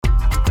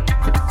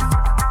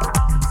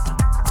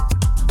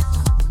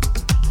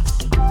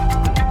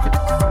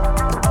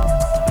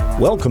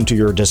Welcome to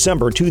your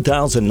December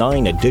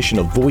 2009 edition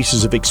of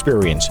Voices of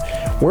Experience,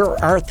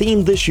 where our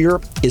theme this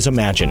year is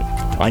Imagine.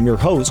 I'm your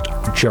host,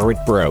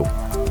 Jarrett Bro.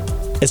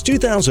 As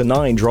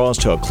 2009 draws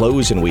to a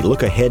close and we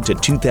look ahead to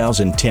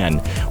 2010,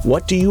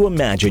 what do you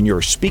imagine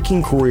your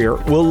speaking career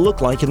will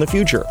look like in the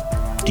future?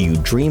 Do you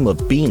dream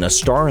of being a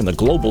star on the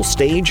global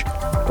stage?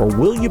 Or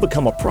will you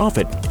become a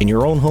prophet in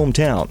your own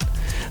hometown?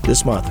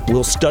 This month,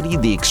 we'll study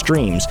the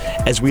extremes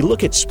as we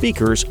look at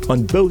speakers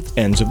on both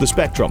ends of the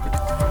spectrum.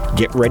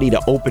 Get ready to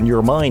open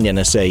your mind,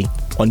 NSA,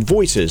 on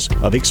Voices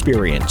of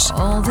Experience.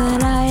 All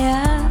that I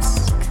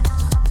ask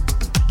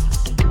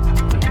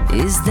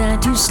is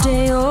that you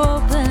stay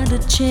open to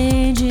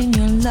changing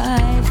your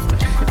life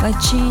by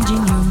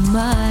changing your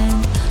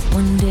mind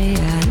one day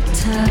at a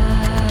time.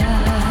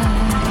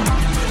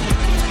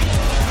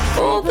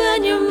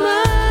 Open your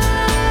mind.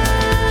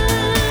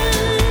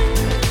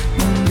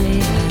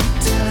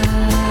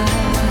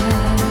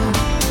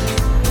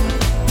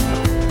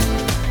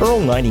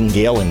 Earl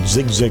Nightingale and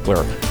Zig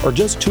Ziglar are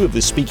just two of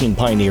the speaking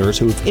pioneers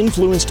who have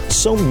influenced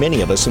so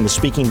many of us in the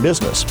speaking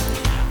business.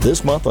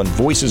 This month on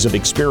Voices of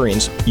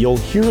Experience, you'll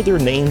hear their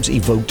names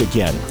evoked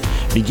again,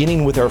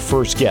 beginning with our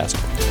first guest,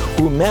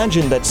 who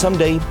imagined that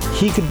someday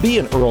he could be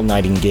an Earl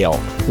Nightingale,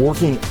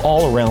 working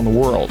all around the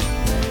world.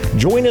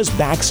 Join us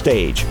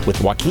backstage with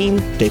Joaquin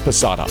de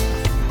Posada.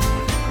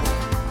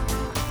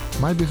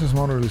 My business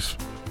model is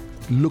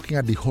looking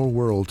at the whole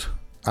world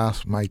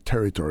as my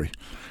territory.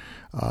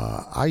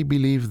 I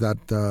believe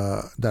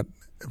that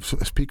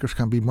speakers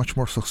can be much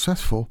more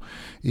successful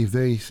if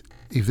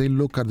they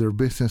look at their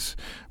business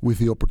with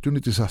the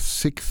opportunities of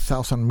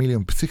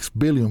 6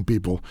 billion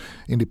people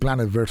in the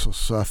planet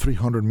versus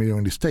 300 million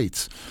in the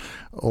States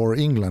or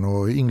England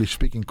or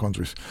English-speaking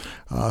countries.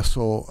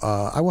 So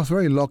I was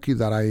very lucky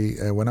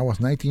that when I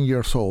was 19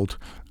 years old,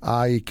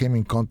 I came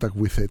in contact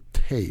with a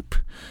tape.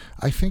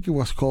 I think it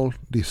was called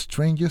The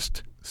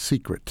Strangest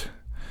Secret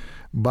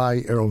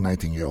by Earl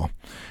Nightingale.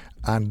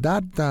 And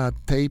that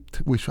tape,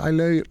 which I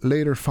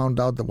later found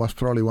out that was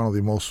probably one of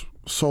the most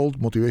sold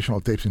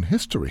motivational tapes in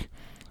history.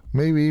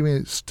 Maybe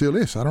even it still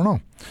is, I don't know.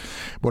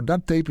 But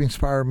that tape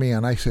inspired me,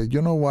 and I said,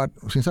 you know what?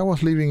 Since I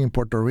was living in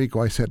Puerto Rico,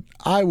 I said,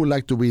 I would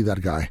like to be that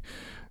guy.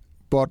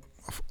 But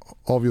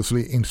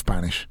obviously in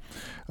Spanish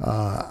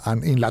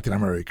and in Latin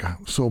America.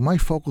 So my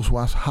focus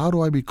was, how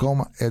do I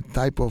become a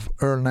type of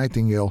Earl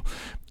Nightingale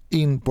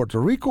in Puerto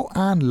Rico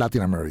and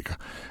Latin America?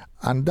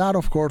 And that,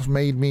 of course,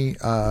 made me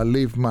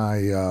leave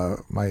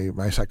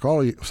my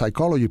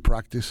psychology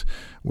practice,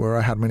 where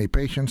I had many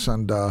patients,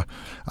 and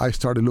I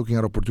started looking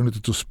at opportunity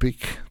to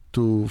speak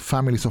to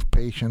families of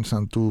patients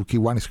and to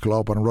Kiwanis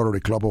Club and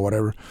Rotary Club or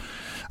whatever.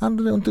 And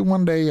until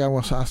one day I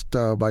was asked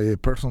by a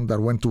person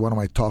that went to one of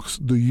my talks,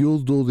 do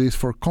you do this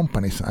for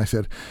companies? I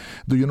said,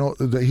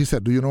 he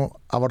said, do you know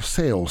about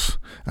sales?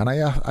 And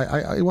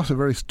it was a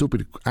very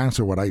stupid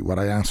answer what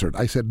I answered.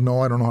 I said,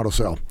 no, I don't know how to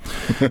sell.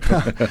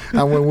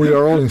 And when we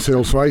are all in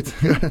sales, right?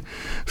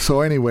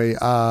 So anyway,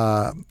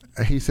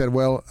 he said,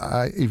 well,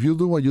 if you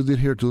do what you did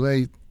here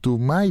today, to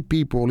my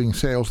people in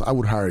sales, I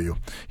would hire you.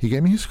 He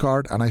gave me his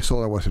card, and I saw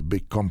that was a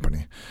big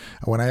company.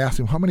 When I asked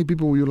him, how many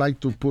people would you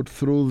like to put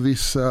through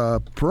this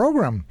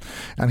program?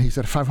 And he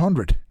said,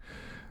 500.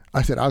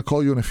 I said, I'll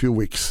call you in a few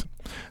weeks.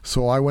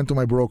 So I went to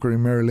my broker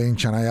in Merrill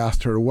Lynch, and I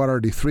asked her, what are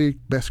the 3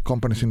 best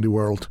companies in the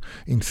world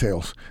in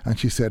sales? And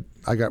she said,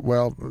 I don't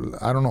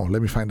know,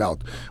 let me find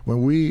out.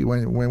 When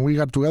we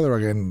got together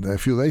again a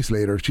few days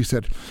later, she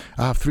said,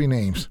 I have 3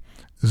 names,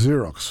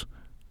 Xerox,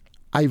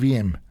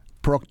 IBM,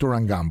 Procter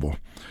 & Gamble.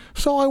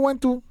 So I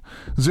went to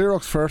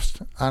Xerox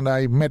first, and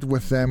I met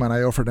with them, and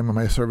I offered them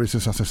my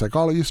services as a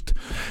psychologist,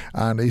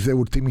 and if they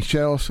would teach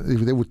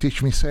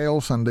me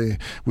sales, and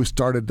we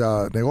started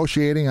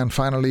negotiating, and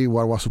finally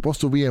what was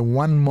supposed to be a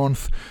 1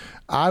 month,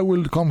 I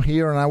will come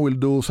here and I will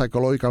do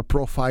psychological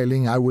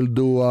profiling, I will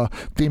do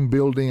team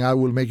building, I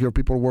will make your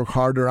people work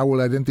harder, I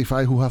will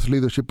identify who has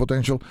leadership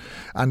potential,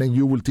 and then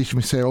you will teach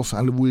me sales,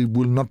 and we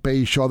will not pay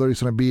each other,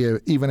 it's going to be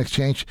an even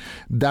exchange.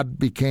 That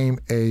became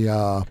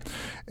a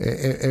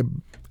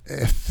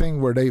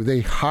thing where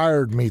they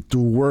hired me to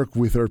work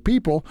with their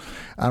people,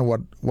 and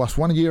what was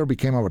 1 year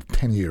became about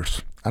 10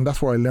 years. And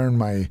that's where I learned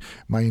my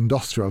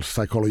industrial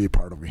psychology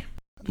part of me.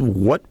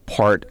 What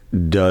part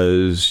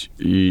does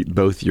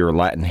both your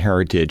Latin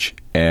heritage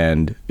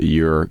and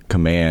your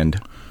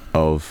command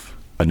of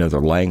another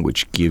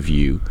language give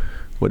you?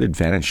 What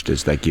advantage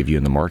does that give you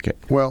in the market?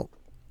 Well,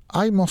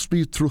 I must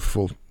be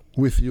truthful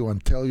with you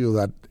and tell you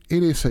that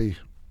it is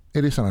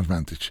an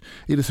advantage.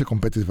 It is a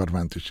competitive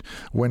advantage.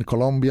 When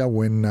Colombia,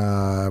 when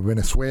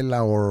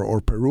Venezuela or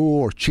Peru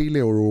or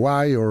Chile or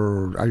Uruguay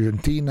or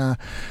Argentina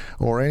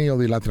or any of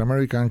the Latin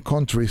American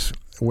countries,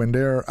 when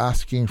they're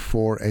asking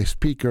for a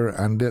speaker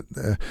and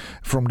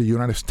from the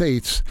United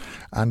States,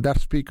 and that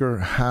speaker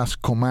has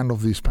command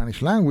of the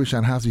Spanish language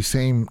and has the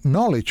same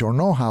knowledge or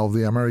know-how of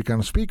the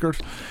American speakers,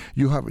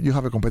 you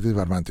have a competitive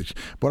advantage.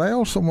 But I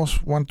also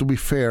must want to be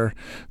fair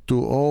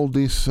to all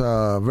these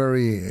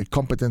very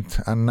competent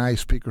and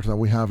nice speakers that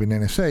we have in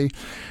NSA,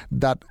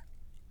 that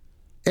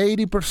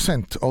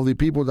 80% of the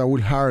people that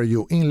will hire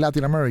you in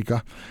Latin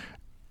America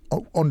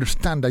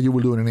understand that you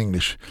will do it in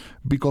English,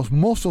 because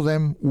most of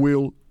them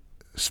will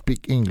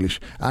speak English,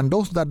 and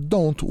those that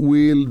don't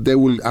they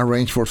will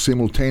arrange for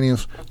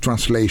simultaneous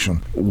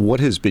translation.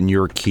 What has been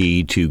your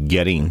key to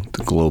getting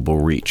the global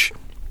reach?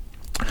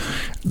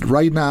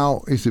 Right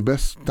now is the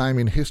best time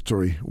in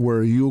history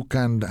where you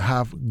can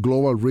have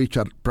global reach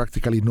at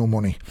practically no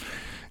money.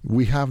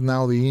 We have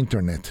now the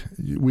internet.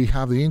 We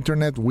have you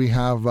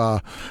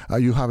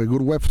have a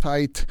good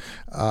website.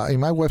 In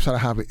my website I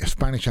have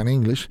Spanish and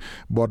English,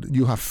 but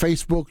you have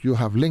Facebook, you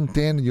have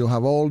LinkedIn, you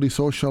have all the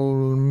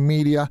social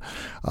media.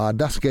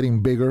 That's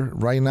getting bigger.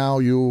 Right now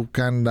you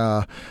can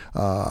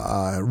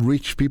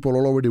reach people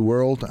all over the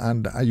world,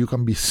 and you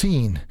can be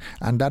seen,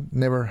 and that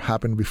never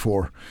happened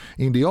before.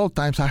 In the old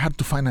times I had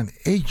to find an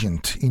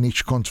agent in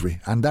each country,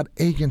 and that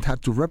agent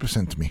had to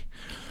represent me.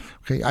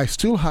 Okay, I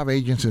still have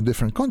agents in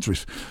different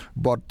countries,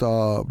 but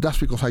that's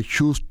because I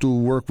choose to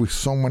work with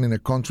someone in a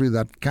country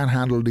that can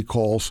handle the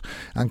calls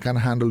and can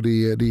handle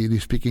the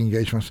speaking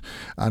engagements.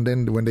 And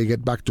then when they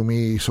get back to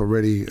me, it's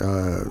already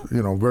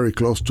very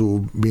close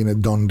to being a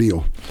done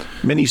deal.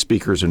 Many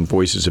speakers and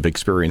voices of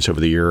experience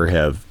over the year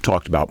have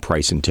talked about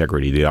price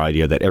integrity, the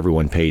idea that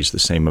everyone pays the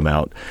same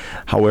amount.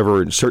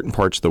 However, in certain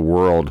parts of the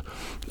world,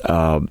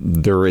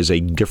 there is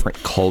a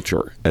different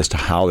culture as to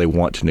how they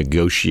want to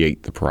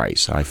negotiate the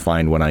price. I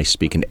find when I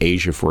speak in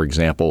Asia, for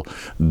example,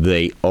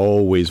 they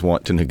always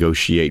want to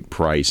negotiate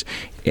price.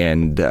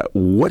 And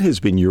what has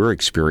been your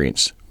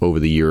experience over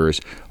the years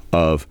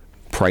of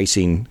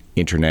pricing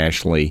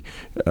internationally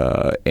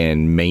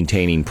and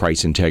maintaining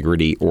price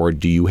integrity, or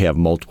do you have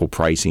multiple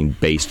pricing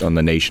based on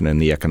the nation and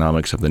the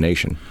economics of the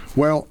nation?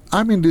 Well,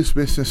 I'm in this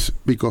business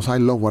because I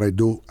love what I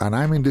do, and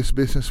I'm in this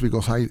business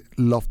because I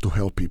love to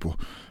help people.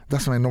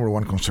 That's my number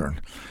one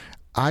concern.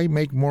 I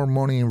make more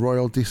money in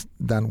royalties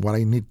than what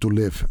I need to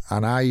live,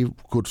 and I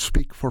could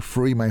speak for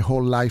free my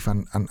whole life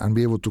and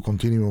be able to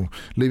continue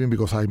living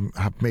because I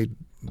have made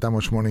that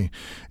much money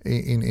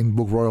in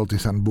book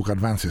royalties and book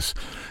advances.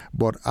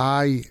 But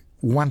I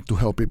want to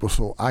help people,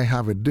 so I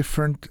have a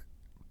different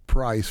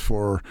price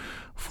for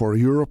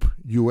Europe,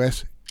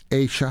 US,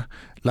 Asia,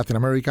 Latin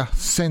America,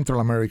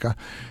 Central America.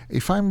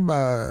 If I'm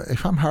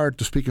hired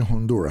to speak in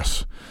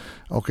Honduras,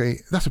 okay,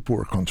 that's a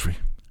poor country.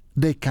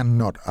 They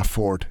cannot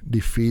afford the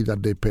fee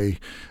that they pay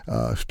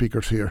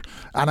speakers here,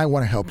 and I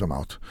want to help them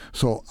out.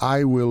 So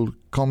I will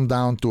come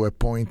down to a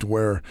point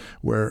where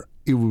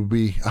it will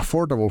be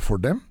affordable for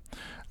them,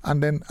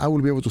 and then I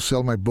will be able to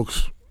sell my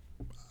books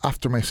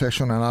after my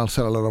session, and I'll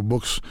sell a lot of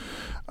books,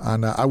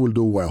 and I will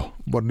do well.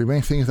 But the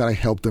main thing is that I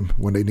help them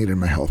when they needed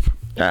my help.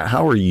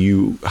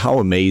 How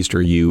amazed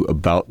are you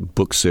about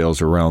book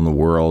sales around the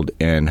world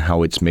and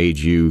how it's made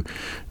you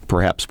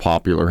perhaps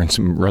popular in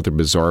some rather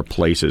bizarre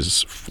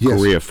places? Yes.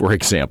 Korea, for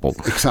example.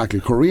 Exactly.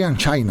 Korea and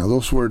China,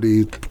 those were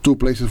the two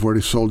places where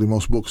they sold the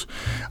most books.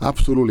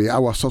 Absolutely. I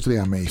was totally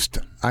amazed.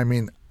 I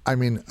mean,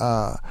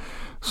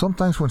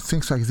 sometimes when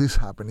things like this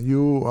happen,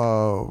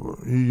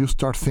 you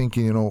start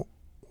thinking,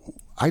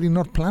 I did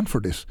not plan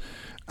for this.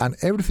 And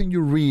everything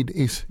you read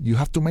is you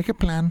have to make a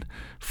plan,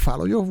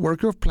 follow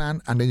your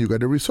plan, and then you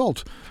get a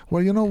result.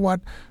 Well, you know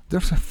what?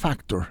 There's a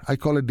factor. I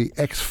call it the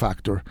X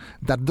factor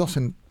that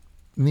doesn't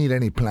need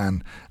any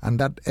plan, and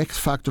that X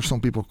factor,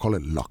 some people call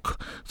it luck,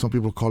 some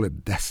people call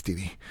it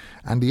destiny,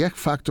 and the X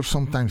factor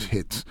sometimes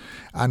hits,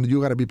 and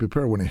you got to be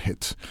prepared when it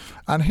hits.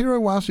 And here I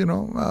was,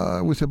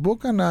 with a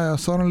book, and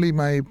suddenly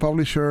my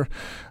publisher,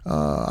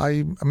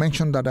 I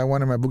mentioned that I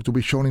wanted my book to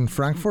be shown in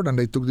Frankfurt, and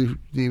they took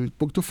the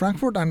book to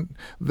Frankfurt, and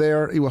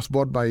there it was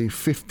bought by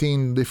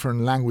 15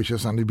 different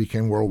languages, and it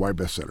became worldwide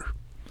bestseller.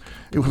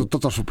 It was a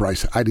total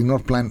surprise. I did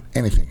not plan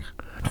anything.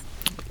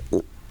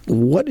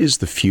 What is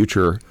the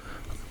future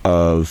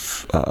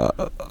of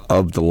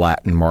the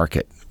Latin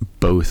market,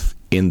 both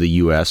in the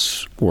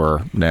U.S., where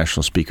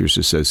National Speakers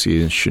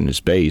Association is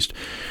based,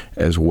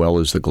 as well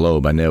as the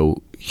globe? I know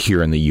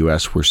here in the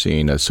U.S. we're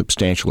seeing a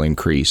substantial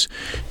increase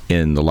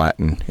in the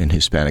Latin and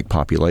Hispanic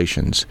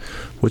populations.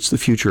 What's the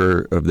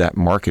future of that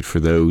market for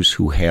those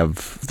who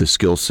have the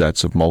skill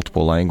sets of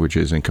multiple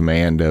languages and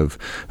command of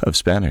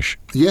Spanish?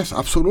 Yes,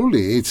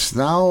 absolutely. It's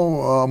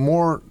now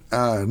more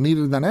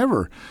needed than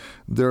ever.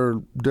 They're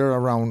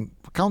around,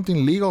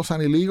 counting legals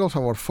and illegals,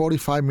 about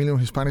 45 million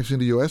Hispanics in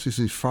the U.S. It's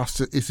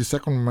the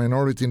second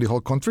minority in the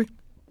whole country.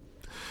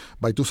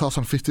 By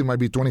 2050, it might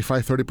be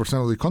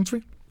 25-30% of the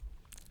country.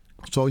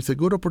 So it's a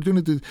good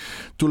opportunity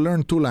to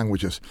learn two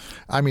languages.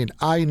 I mean,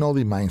 I know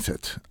the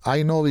mindset.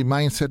 I know the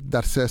mindset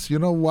that says, you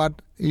know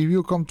what, if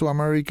you come to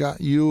America,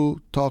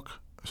 you talk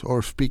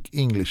or speak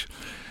English.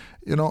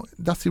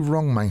 That's the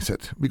wrong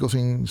mindset, because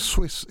in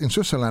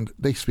Switzerland,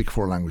 they speak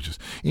 4 languages.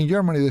 In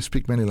Germany, they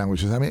speak many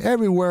languages. I mean,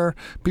 everywhere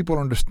people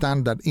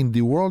understand that in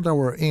the world that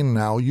we're in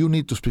now, you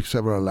need to speak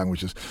several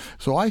languages.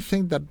 So I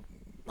think that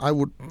I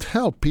would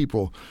tell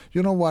people,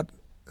 you know what,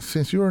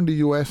 since you're in the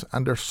U.S.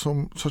 and there's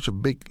such a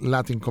big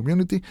Latin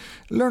community,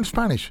 learn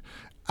Spanish.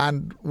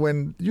 And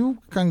when you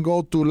can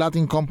go to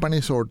Latin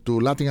companies or to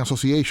Latin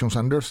associations,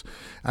 and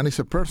it's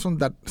a person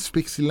that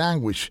speaks the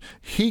language,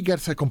 he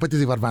gets a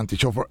competitive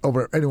advantage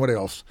over anybody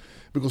else,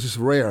 because it's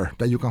rare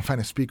that you can find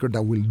a speaker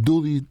that will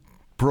do the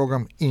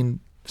program in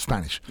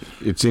Spanish.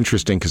 It's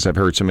interesting because I've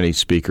heard so many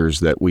speakers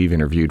that we've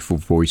interviewed for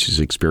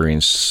Voices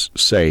Experience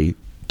say,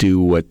 do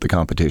what the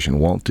competition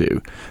won't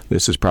do.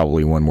 This is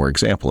probably one more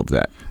example of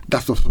that.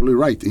 That's absolutely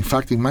right. In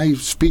fact, in my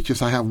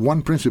speeches, I have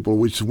one principle,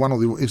 which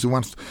is the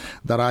ones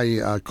that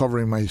I cover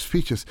in my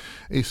speeches,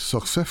 is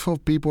successful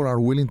people are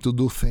willing to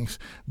do things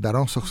that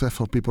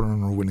unsuccessful people are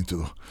not willing to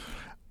do.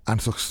 And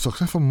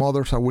successful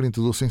mothers are willing to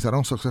do things that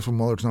unsuccessful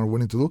mothers are not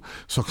willing to do.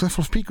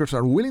 Successful speakers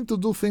are willing to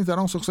do things that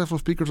unsuccessful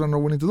speakers are not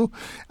willing to do.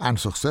 And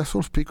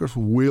successful speakers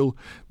will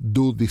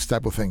do this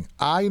type of thing.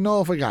 I know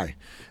of a guy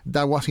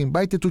that was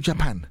invited to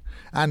Japan,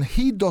 and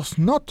he does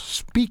not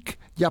speak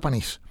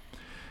Japanese.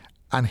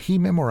 And he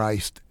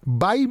memorized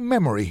by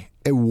memory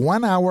a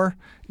 1-hour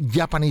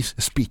Japanese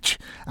speech,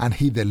 and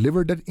he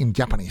delivered it in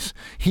Japanese.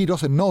 He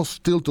doesn't know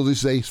still to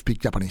this day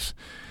speak Japanese.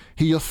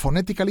 He just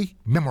phonetically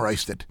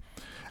memorized it.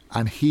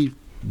 And he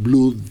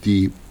blew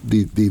the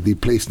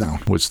place down.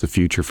 What's the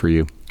future for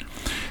you?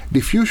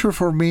 The future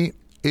for me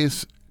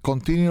is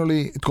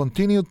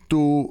continue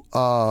to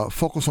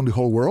focus on the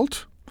whole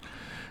world.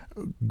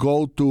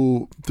 Go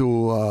to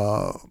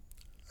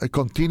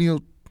continue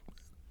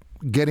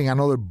getting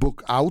another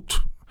book out.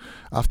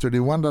 After the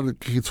one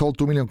that he sold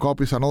 2 million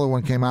copies, another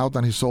one came out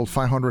and he sold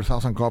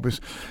 500,000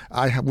 copies.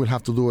 Will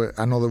have to do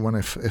another one,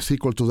 a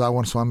sequel to that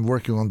one, so I'm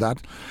working on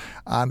that.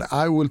 And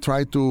I will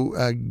try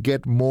to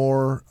get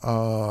more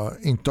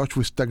in touch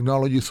with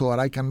technology so that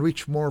I can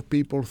reach more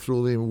people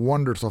through the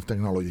wonders of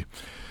technology.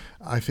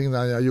 I think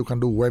that you can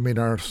do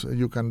webinars,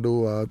 you can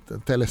do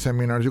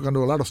teleseminars, you can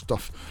do a lot of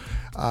stuff.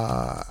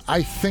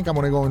 I think I'm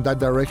going to go in that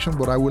direction,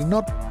 but I will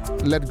not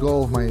let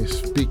go of my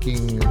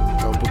speaking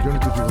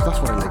opportunities because that's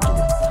what I like to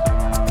do.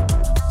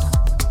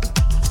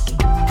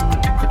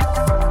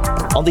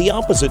 On the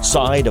opposite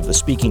side of the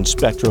speaking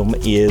spectrum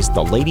is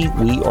the lady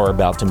we are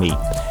about to meet,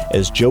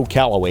 as Joe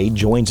Calloway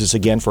joins us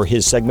again for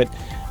his segment,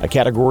 A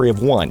Category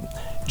of One.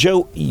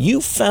 Joe,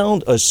 you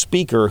found a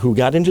speaker who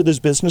got into this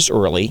business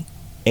early,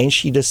 and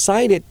she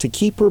decided to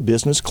keep her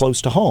business close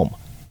to home.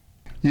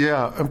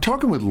 Yeah, I'm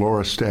talking with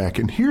Laura Stack,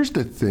 and here's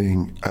the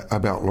thing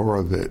about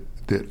Laura that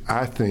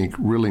I think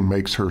really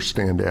makes her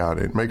stand out.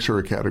 It makes her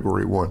a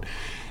Category 1.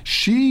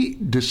 She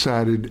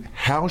decided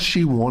how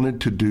she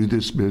wanted to do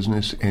this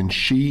business, and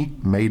she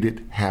made it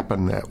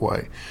happen that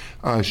way.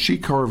 She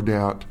carved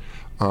out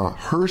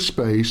her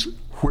space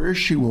where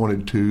she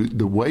wanted to,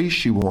 the way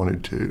she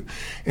wanted to.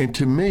 And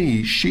to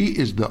me, she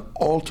is the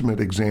ultimate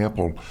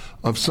example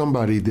of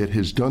somebody that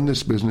has done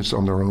this business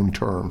on their own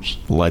terms.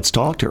 Let's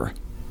talk to her.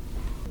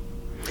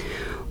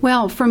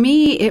 Well, for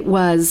me, it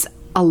was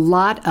a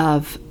lot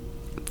of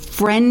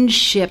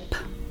friendship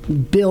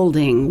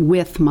building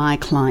with my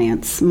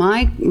clients.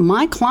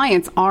 My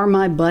clients are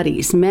my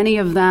buddies. Many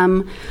of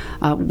them,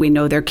 we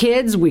know their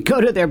kids. We go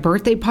to their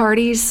birthday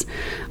parties.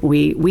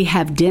 We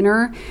have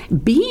dinner.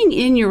 Being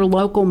in your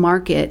local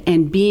market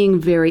and being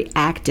very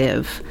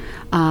active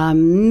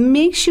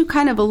makes you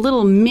kind of a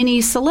little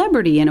mini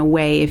celebrity in a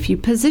way if you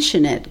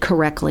position it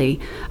correctly.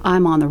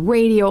 I'm on the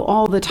radio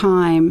all the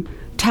time,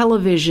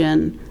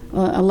 television,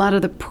 a lot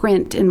of the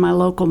print in my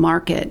local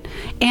market.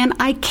 And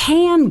I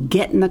can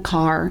get in the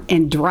car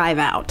and drive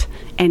out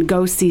and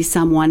go see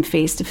someone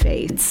face to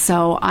face.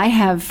 So I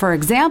have, for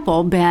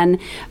example, been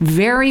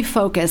very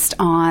focused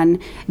on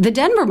the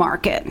Denver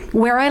market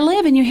where I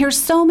live. And you hear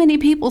so many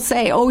people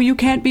say, oh, you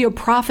can't be a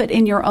prophet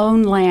in your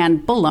own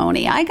land.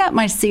 Baloney. I got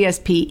my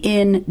CSP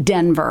in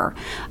Denver.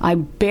 I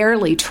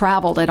barely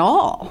traveled at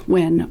all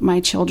when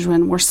my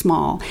children were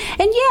small.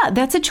 And yeah,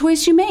 that's a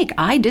choice you make.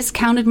 I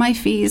discounted my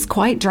fees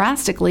quite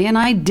drastically, and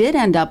I did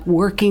end up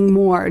working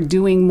more,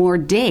 doing more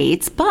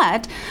dates,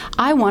 but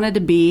I wanted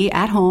to be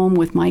at home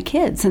with my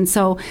kids. And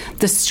so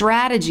the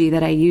strategy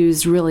that I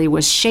used really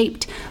was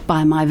shaped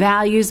by my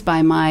values,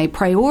 by my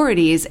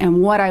priorities,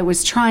 and what I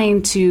was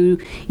trying to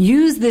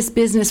use this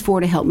business for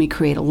to help me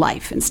create a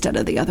life instead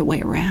of the other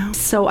way around.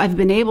 So I've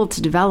been able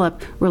to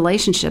develop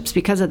relationships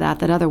because of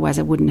that otherwise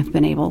I wouldn't have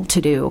been able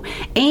to do.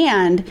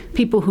 And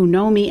people who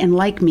know me and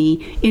like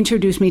me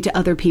introduce me to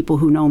other people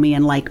who know me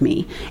and like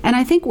me. And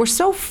I think we're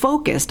so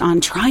focused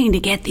on trying to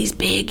get these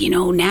big,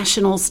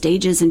 national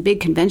stages and big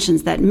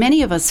conventions that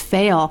many of us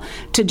fail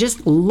to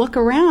just look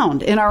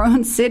around in our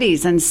own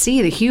cities and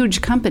see the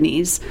huge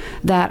companies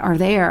that are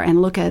there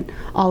and look at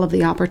all of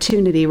the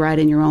opportunity right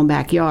in your own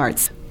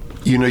backyards.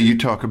 You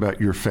talk about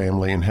your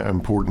family and how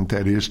important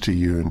that is to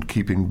you and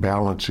keeping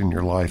balance in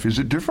your life. Is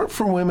it different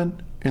for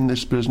women in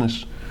this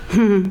business?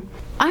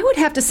 I would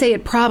have to say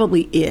it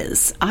probably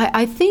is.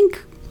 I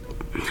think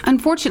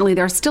unfortunately,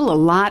 there are still a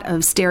lot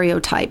of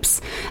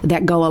stereotypes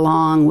that go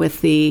along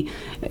with the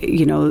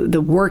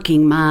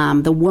working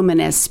mom, the woman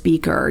as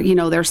speaker.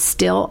 There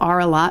still are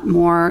a lot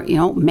more,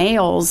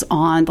 males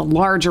on the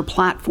larger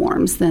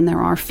platforms than there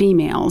are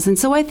females. And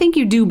so I think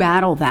you do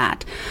battle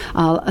that.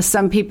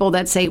 Some people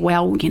that say,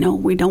 well,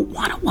 we don't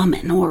want a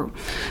woman, or,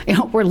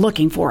 we're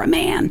looking for a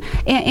man.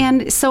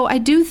 And so I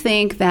do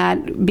think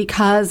that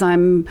because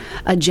I'm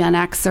a Gen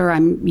Xer,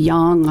 I'm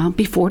young, I'll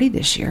be 40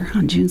 this year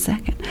on June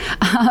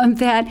 2nd,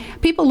 that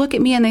people look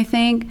at me and they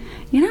think,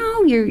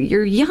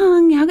 you're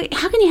young.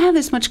 How can you have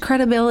this much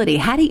credibility?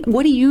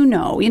 What do you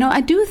know?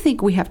 I do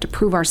think we have to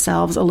prove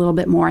ourselves a little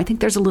bit more. I think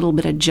there's a little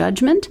bit of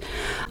judgment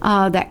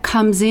that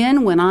comes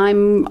in when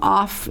I'm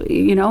off,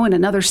 in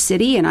another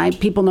city, and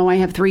people know I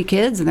have 3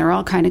 kids, and they're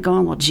all kind of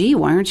going, well, gee,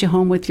 why aren't you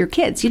home with your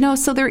kids?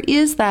 So there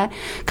is that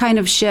kind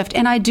of shift,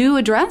 and I do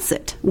address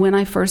it when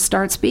I first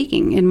start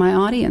speaking in my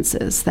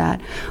audiences, that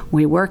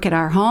we work at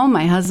our home.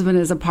 My husband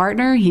is a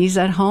partner. He's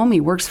at home. He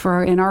works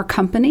in our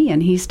company,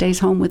 and he stays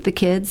home with the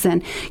kids.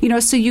 And,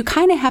 so you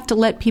kind of have to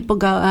let people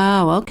go,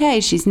 oh, okay,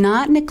 she's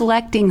not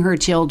neglecting her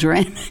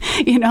children,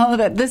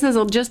 that this is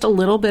just a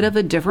little bit of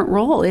a different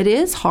role. It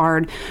is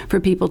hard for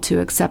people to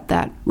accept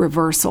that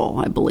reversal,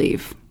 I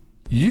believe.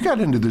 You got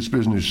into this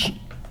business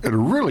at a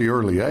really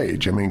early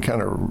age. I mean,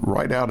 kind of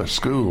right out of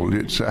school.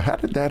 How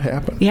did that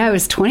happen? Yeah, I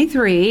was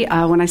 23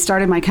 when I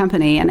started my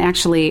company, and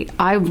actually,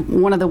 I'm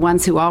one of the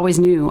ones who always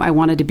knew I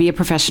wanted to be a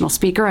professional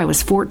speaker. I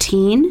was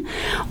 14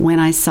 when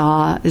I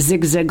saw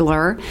Zig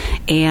Ziglar,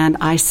 and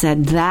I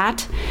said,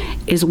 that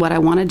is what I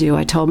want to do.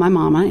 I told my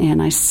mama,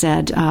 and I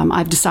said,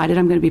 I've decided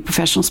I'm going to be a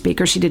professional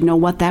speaker. She didn't know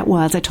what that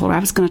was. I told her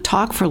I was going to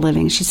talk for a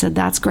living. She said,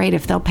 that's great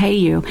if they'll pay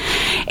you.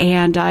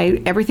 And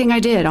everything I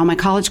did, all my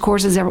college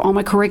courses, all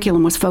my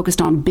curriculum was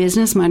focused on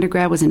business. My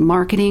undergrad was in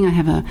marketing. I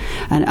have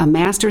a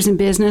master's in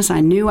business.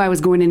 I knew I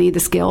was going to need the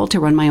skill to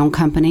run my own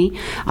company.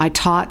 I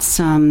taught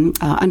some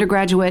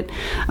undergraduate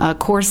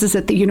courses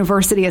at the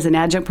university as an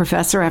adjunct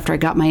professor after I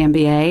got my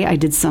MBA. I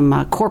did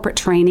some corporate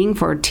training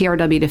for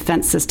TRW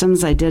Defense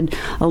Systems. I did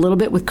a little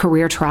bit with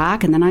Career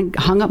Track, and then I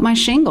hung up my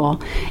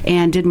shingle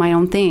and did my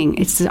own thing.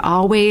 It's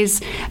always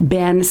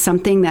been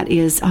something that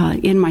is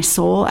in my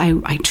soul.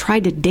 I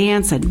tried to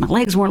dance. My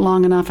legs weren't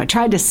long enough. I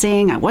tried to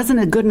sing. I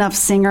wasn't a good enough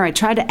singer. I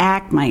tried to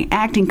act. My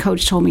acting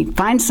coach told me,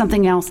 find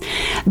something else.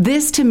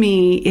 This, to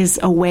me, is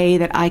a way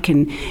that I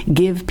can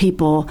give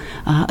people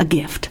a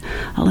gift,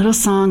 a little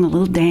song, a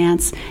little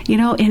dance,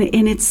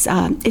 and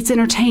it's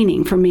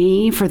entertaining for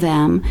me, for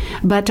them,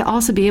 but to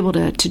also be able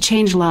to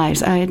change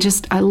lives.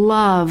 I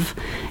love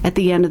at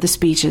the end of the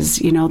speeches,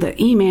 the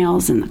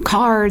emails and the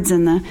cards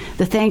and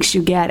the thanks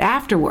you get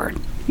afterward.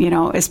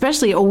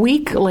 Especially a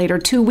week later,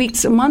 2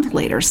 weeks, a month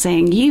later,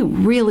 saying, you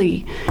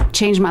really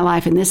changed my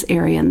life in this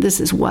area, and this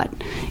is what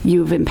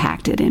you've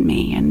impacted in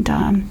me. And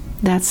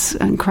that's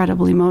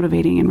incredibly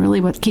motivating and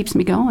really what keeps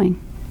me going.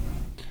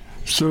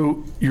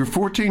 So you're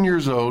 14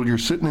 years old, you're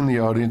sitting in the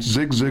audience,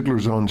 Zig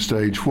Ziglar's on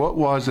stage. What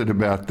was it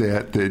about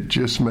that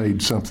just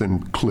made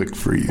something click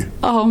for you?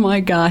 Oh my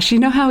gosh, you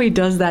know how he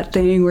does that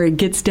thing where he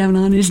gets down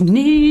on his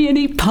knee and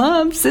he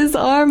pumps his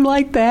arm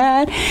like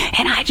that?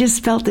 And I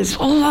just felt this,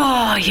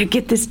 you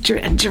get this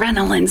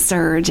adrenaline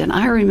surge. And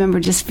I remember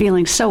just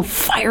feeling so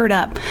fired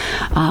up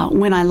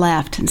when I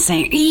left and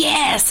saying,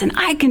 yes, and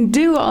I can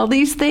do all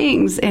these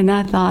things. And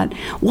I thought,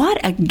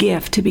 what a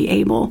gift to be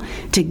able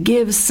to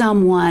give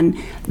someone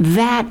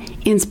that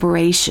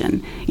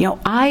inspiration.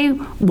 I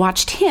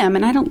watched him,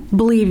 and I don't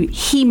believe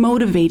he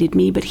motivated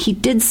me, but he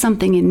did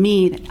something in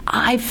me that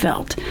I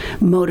felt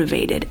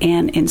motivated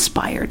and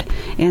inspired.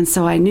 And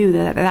so I knew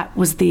that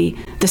was the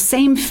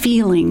same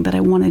feeling that I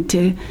wanted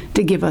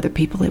to give other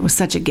people. It was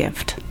such a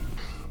gift.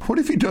 What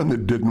have you done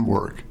that didn't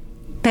work?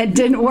 That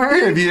didn't work?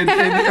 Yeah, have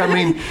there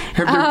been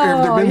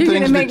things you're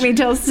going to make me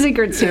tell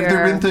secrets here. Have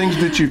there been things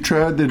that you've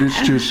tried that it's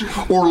just,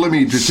 or let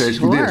me just ask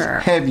you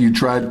this, have you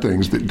tried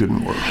things that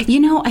didn't work?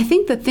 I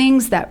think the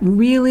things that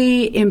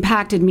really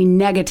impacted me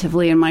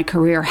negatively in my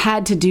career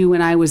had to do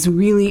when I was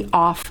really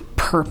off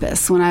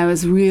purpose, when I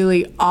was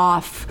really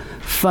off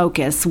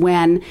focus,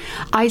 when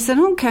I said,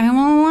 okay,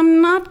 well,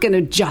 I'm not going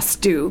to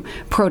just do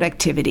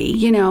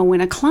productivity. When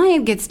a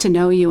client gets to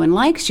know you and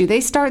likes you, they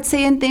start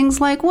saying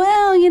things like,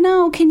 well,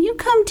 can you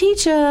come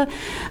teach a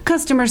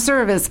customer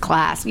service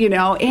class,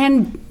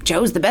 and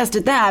Joe's the best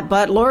at that,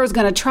 but Laura's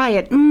going to try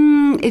it.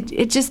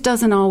 It just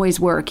doesn't always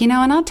work, and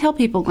I'll tell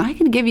people, I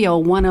can give you a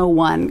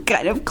 101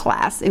 kind of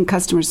class in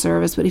customer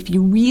service, but if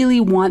you really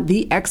want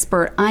the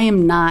expert, I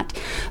am not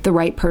the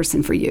right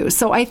person for you.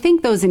 So I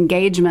think those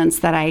engagements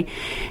that I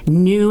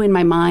knew in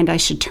my mind I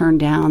should turn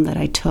down, that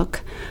I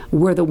took,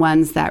 were the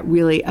ones that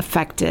really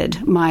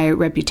affected my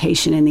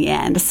reputation in the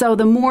end. So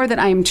the more that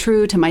I am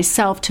true to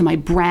myself, to my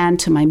brand,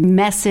 to my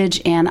message,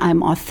 and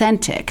I'm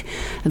authentic,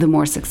 the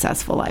more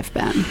successful I've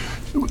been.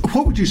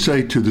 What would you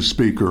say to the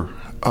speaker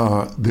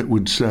that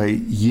would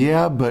say,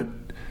 yeah, but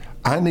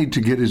I need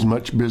to get as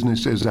much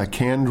business as I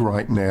can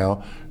right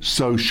now,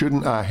 so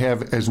shouldn't I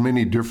have as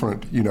many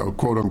different,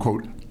 quote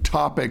unquote,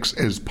 topics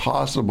as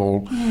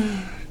possible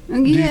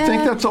Do you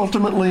think that's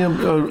ultimately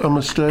a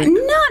mistake?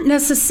 Not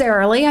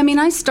necessarily. I mean,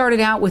 I started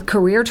out with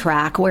Career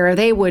Track, where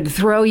they would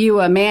throw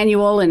you a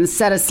manual and a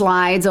set of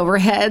slides over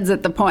heads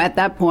at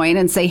that point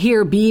and say,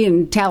 here, be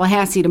in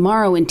Tallahassee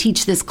tomorrow and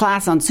teach this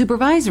class on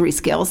supervisory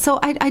skills. So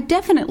I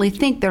definitely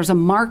think there's a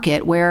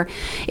market where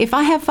if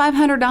I have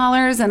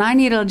 $500 and I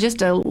need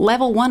just a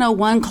level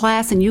 101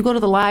 class and you go to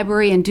the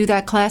library and do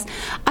that class,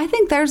 I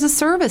think there's a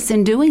service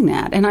in doing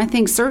that. And I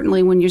think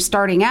certainly when you're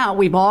starting out,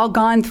 we've all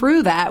gone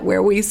through that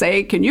where we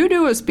say, can you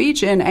do a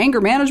speech in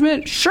anger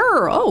management?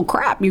 Sure. Oh,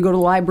 crap. You go to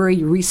the library,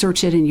 you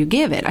research it, and you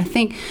give it. I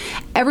think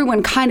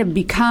everyone kind of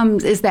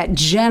is that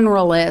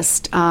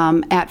generalist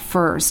at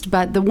first.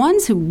 But the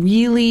ones who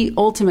really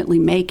ultimately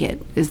make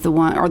it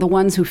are the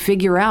ones who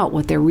figure out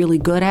what they're really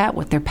good at,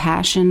 what their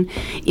passion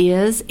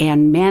is,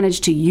 and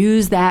manage to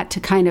use that to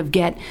kind of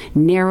get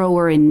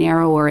narrower and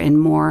narrower and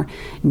more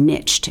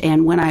niched.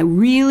 And when I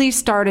really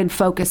started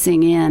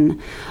focusing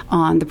in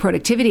on the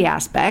productivity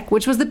aspect,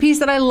 which was the piece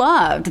that I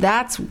loved,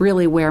 that's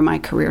really where my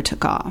career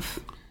took off.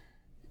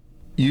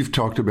 You've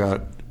talked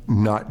about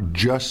not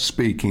just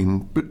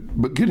speaking,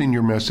 but getting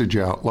your message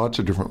out lots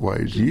of different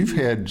ways. You've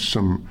had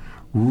some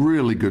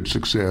really good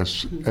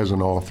success as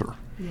an author.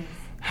 Yes.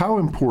 How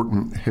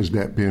important has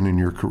that been in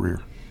your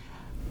career?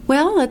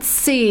 Well, let's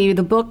see.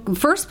 The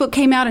first book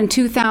came out in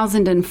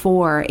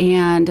 2004,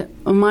 and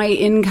my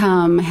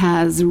income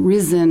has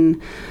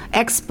risen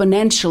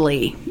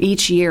exponentially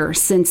each year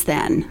since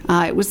then.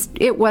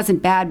 It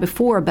wasn't bad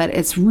before, but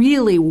it's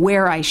really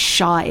where I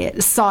saw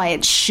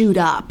it shoot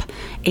up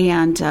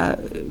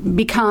and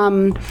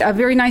become a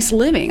very nice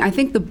living. I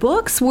think the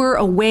books were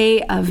a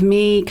way of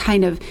me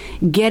kind of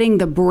getting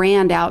the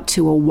brand out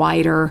to a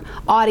wider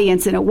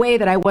audience in a way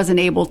that I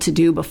wasn't able to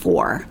do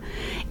before.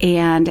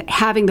 And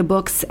having the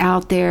books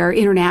out there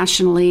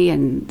internationally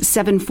and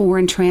 7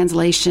 foreign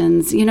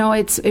translations,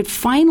 it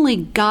finally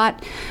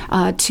got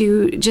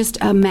to just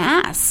a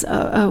mass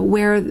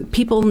where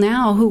people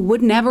now who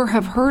would never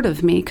have heard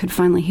of me could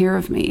finally hear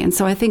of me. And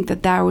so I think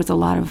that there was a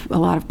lot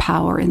of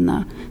power in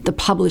the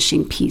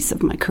publishing piece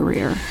of my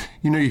career.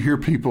 You hear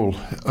people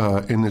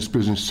in this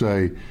business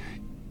say,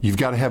 you've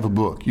got to have a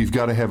book, you've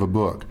got to have a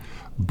book.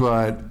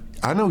 But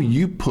I know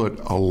you put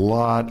a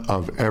lot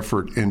of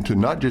effort into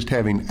not just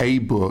having a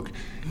book,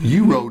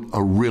 you wrote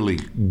a really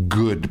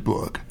good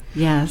book.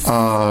 Yes.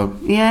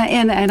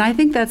 And I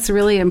think that's a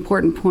really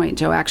important point,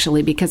 Joe,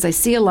 actually, because I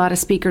see a lot of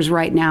speakers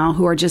right now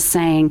who are just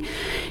saying,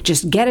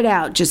 just get it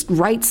out, just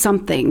write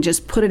something,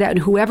 just put it out,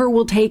 whoever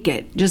will take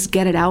it, just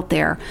get it out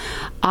there.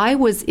 I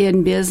was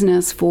in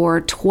business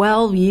for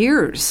 12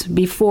 years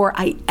before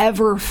I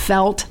ever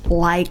felt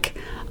like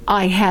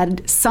I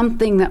had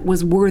something that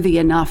was worthy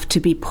enough to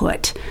be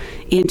put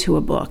into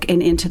a book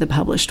and into the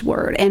published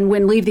word. And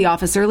when Leave the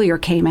Office Earlier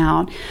came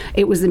out,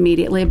 it was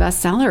immediately a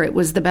bestseller. It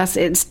was the best.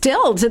 It's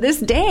still, to this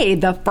day,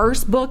 the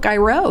first book I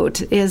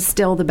wrote is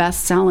still the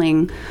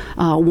best-selling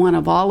one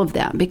of all of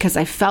them, because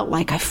I felt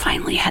like I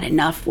finally had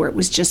enough where it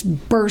was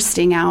just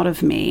bursting out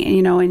of me,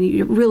 and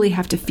you really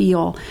have to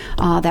feel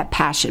that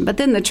passion. But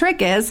then the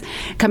trick is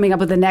coming up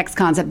with the next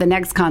concept,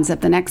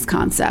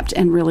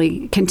 and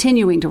really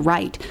continuing to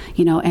write,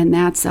 and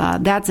that's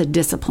a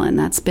discipline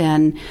that's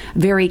been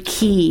very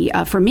key.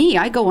 For me,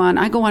 I go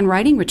on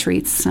writing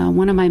retreats.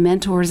 One of my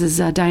mentors is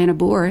Diana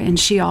Boer, and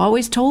she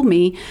always told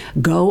me,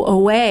 go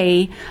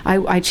away.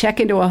 I check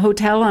into a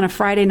hotel on a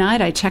Friday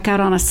night. I check out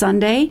on a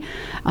Sunday.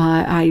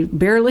 I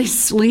barely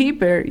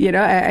sleep,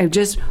 I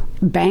just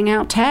bang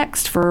out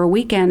text for a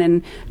weekend,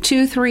 and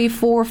 2, 3,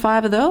 4,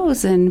 5 of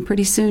those, and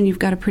pretty soon you've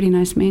got a pretty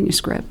nice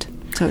manuscript.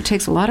 So it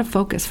takes a lot of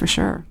focus for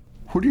sure.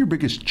 What are your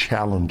biggest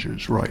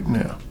challenges right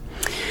now?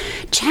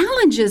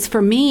 Challenges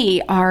for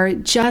me are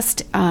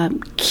just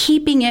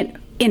keeping it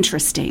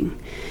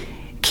interesting,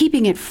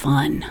 keeping it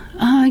fun.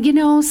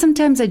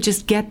 Sometimes I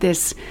just get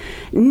this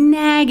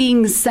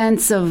nagging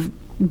sense of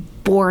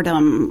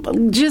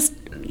boredom, just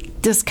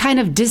this kind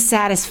of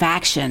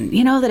dissatisfaction,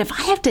 that if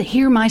I have to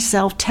hear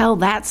myself tell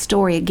that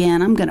story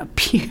again, I'm going to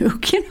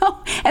puke,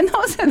 And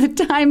those are the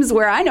times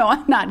where I know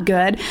I'm not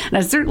good, and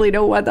I certainly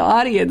don't want the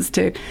audience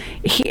to,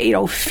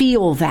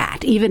 feel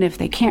that, even if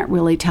they can't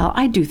really tell.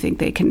 I do think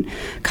they can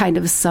kind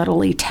of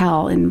subtly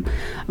tell in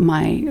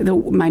my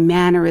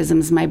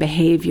mannerisms, my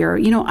behavior.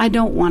 I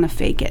don't want to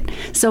fake it.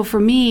 So for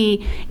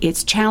me,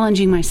 it's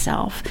challenging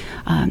myself,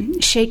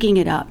 shaking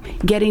it up,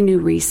 getting new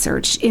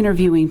research,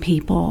 interviewing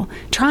people,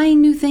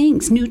 trying new things.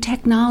 New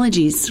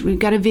technologies. We've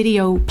got a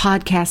video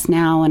podcast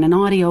now and an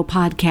audio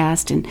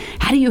podcast, and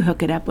how do you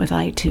hook it up with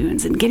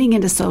iTunes, and getting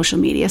into social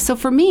media. So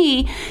for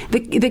me,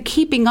 the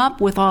keeping up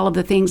with all of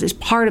the things is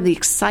part of the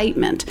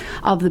excitement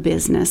of the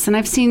business. And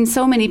I've seen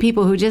so many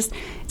people who it's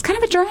kind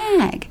of a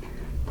drag.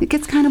 It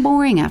gets kind of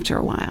boring after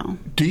a while.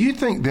 Do you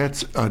think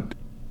that's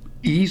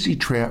easy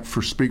trap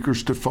for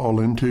speakers to fall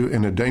into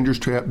and a dangerous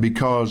trap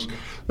because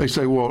they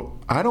say, well,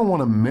 I don't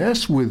want to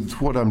mess with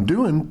what I'm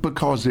doing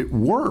because it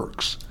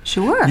works.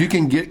 Sure. You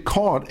can get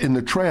caught in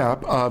the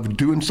trap of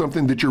doing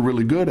something that you're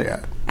really good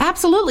at.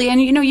 Absolutely.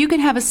 And, you can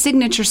have a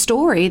signature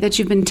story that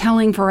you've been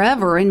telling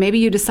forever, and maybe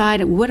you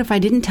decide, what if I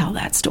didn't tell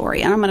that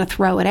story? And I'm going to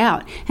throw it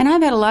out. And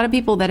I've had a lot of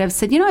people that have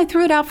said, I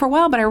threw it out for a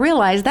while, but I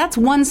realized that's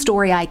one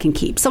story I can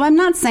keep. So I'm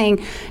not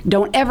saying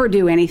don't ever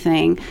do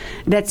anything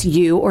that's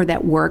you or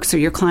that works, or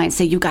your clients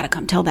say, you've got to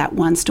come tell that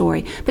one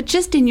story. But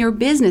just in your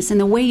business and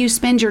the way you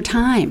spend your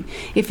time,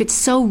 if it's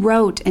so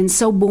rote and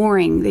so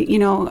boring that,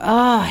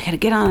 I got to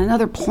get on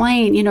another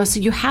plane, so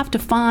you have to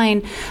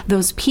find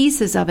those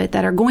pieces of it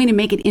that are going to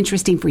make it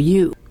interesting for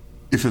you.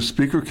 If a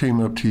speaker came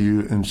up to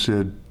you and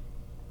said,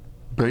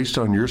 based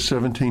on your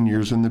 17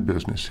 years in the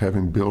business,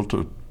 having built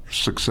a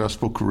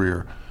successful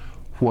career,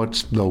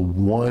 what's the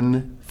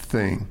one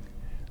thing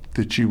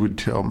that you would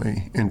tell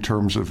me in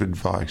terms of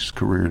advice,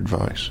 career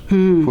advice?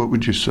 What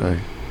would you say?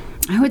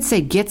 I would say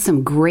get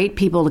some great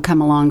people to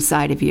come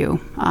alongside of you.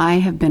 I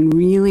have been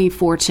really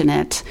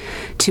fortunate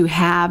to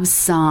have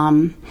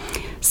some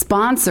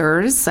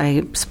sponsors,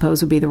 I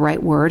suppose would be the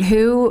right word,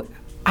 who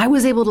I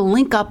was able to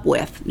link up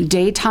with.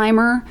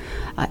 Daytimer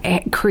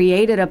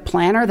created a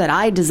planner that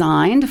I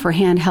designed for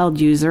handheld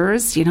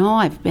users.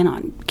 I've been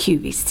on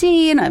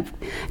QVC and I've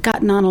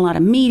gotten on a lot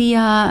of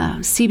media.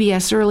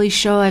 CBS Early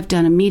Show, I've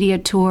done a media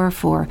tour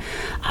for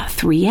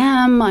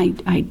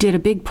 3M. I did a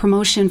big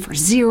promotion for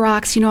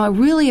Xerox. I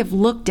really have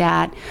looked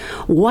at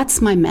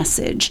what's my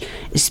message,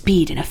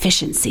 speed and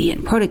efficiency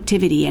and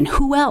productivity, and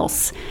who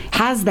else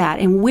has that,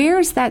 and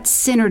where's that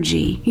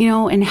synergy,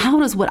 and how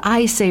does what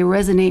I say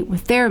resonate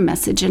with their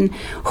message, and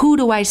who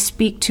do I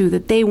speak to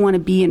that they want to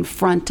be in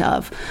front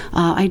of.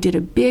 I did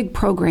a big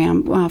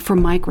program for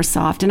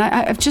Microsoft, and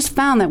I've just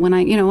found that when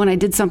I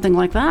did something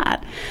like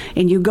that,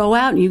 and you go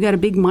out and you got a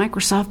big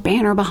Microsoft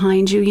banner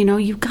behind you,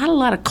 you've got a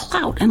lot of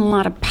clout and a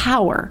lot of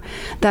power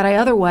that I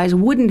otherwise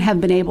wouldn't have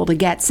been able to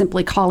get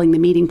simply calling the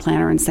meeting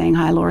planner and saying,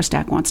 hi, Laura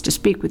Stack wants to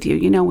speak with you.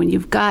 When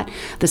you've got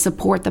the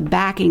support, the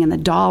backing, and the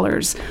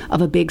dollars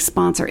of a big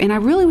sponsor. And I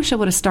really wish I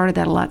would have started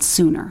that a lot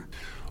sooner.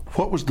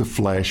 What was the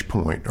flash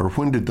point, or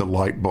when did the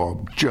light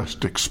bulb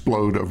just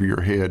explode over your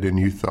head and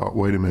you thought,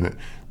 wait a minute,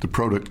 the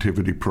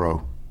Productivity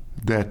Pro,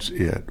 that's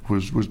it?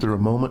 Was there a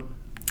moment?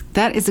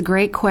 That is a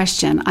great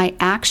question. I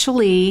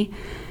actually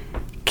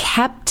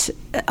kept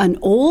an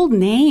old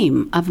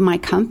name of my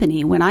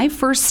company. When I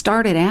first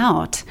started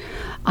out,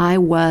 I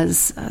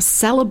was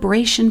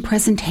Celebration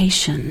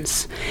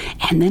Presentations,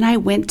 and then I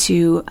went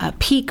to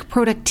Peak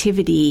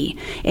Productivity,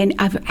 and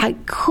I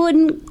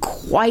couldn't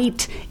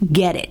quite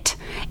get it.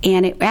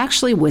 And it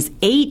actually was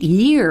 8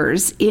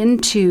 years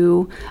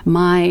into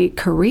my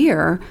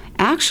career,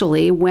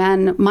 actually,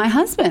 when my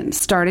husband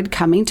started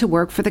coming to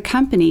work for the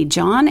company.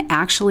 John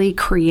actually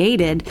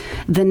created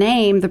the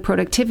name, the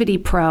Productivity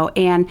Pro,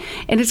 and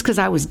it's because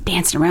I was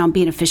dancing around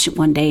being efficient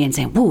one day and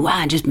saying, woo,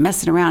 I'm just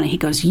messing around. And he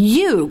goes,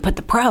 you put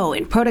the pro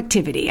in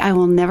productivity. I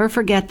will never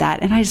forget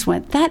that. And I just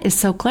went, that is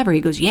so clever.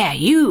 He goes, yeah,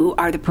 you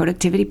are the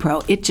Productivity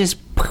Pro. It just,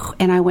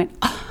 and I went,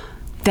 oh,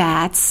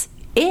 that's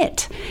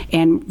it.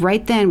 And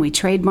right then we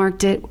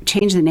trademarked it,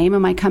 changed the name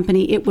of my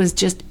company. It was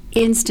just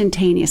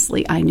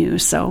instantaneously, I knew.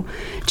 So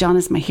John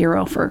is my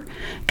hero for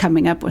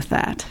coming up with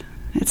that.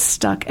 It's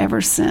stuck ever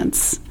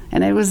since.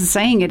 And I was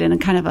saying it in a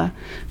kind of a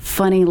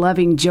funny,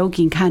 loving,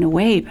 joking kind of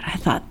way, but I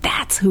thought,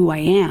 that's who I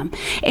am.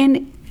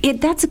 And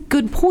that's a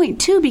good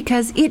point, too,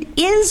 because it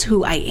is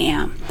who I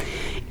am.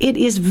 It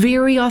is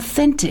very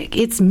authentic.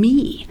 It's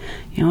me.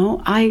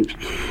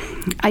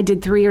 I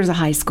did 3 years of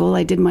high school.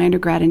 I did my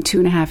undergrad in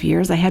 2.5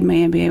 years. I had my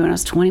MBA when I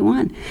was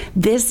 21.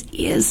 This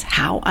is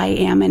how I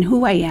am and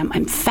who I am.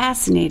 I'm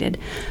fascinated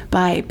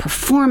by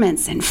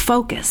performance and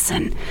focus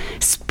and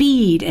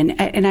speed.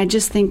 And I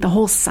just think the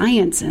whole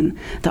science and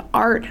the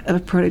art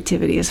of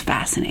productivity is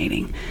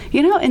fascinating.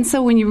 And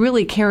so when you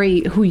really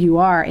carry who you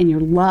are and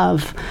your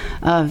love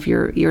of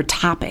your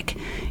topic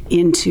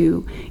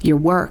into your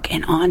work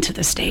and onto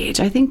the stage,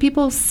 I think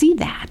people see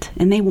that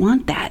and they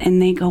want that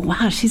and they go,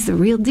 wow, she's the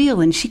real deal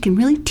and she can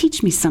really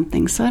teach me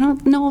something. So I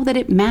don't know that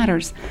it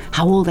matters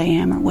how old I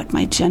am or what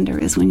my gender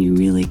is when you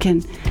really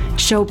can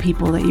show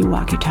people that you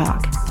walk your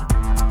talk.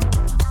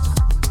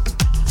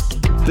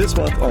 This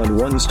month on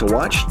Ones to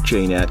Watch,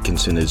 Jane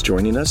Atkinson is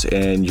joining us,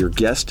 and your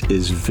guest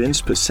is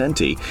Vince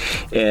Poscenti.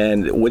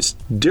 And what's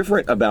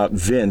different about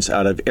Vince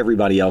out of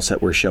everybody else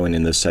that we're showing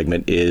in this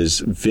segment is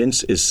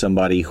Vince is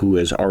somebody who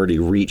has already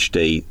reached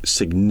a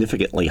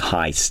significantly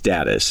high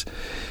status.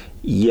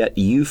 Yet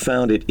you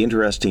found it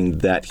interesting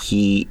that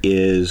he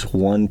is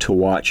one to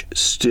watch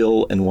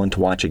still and one to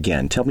watch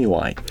again. Tell me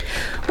why.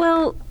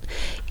 Well,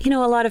 a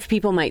lot of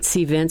people might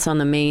see Vince on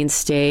the main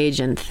stage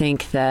and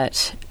think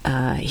that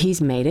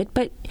he's made it,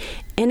 but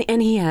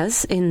and he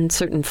has in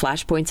certain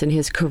flashpoints in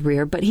his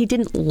career, but he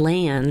didn't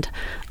land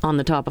on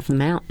the top of the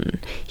mountain.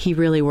 He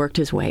really worked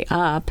his way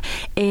up,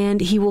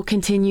 and he will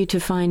continue to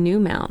find new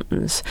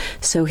mountains.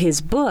 So his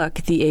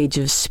book, The Age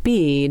of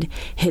Speed,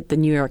 hit the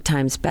New York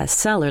Times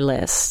bestseller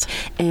list,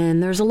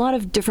 and there's a lot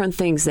of different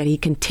things that he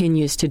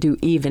continues to do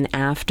even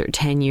after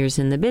 10 years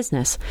in the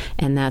business,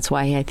 and that's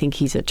why I think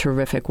he's a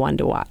terrific one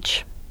to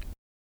watch.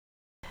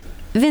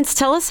 Vince,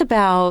 tell us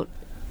about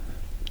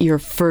your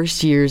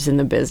first years in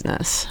the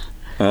business.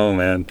 Oh,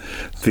 man.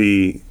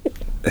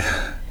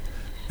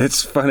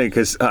 It's funny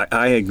because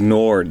I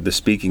ignored the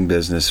speaking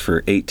business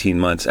for 18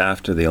 months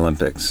after the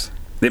Olympics.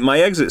 My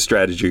exit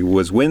strategy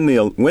was win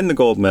the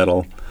gold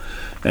medal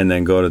and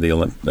then go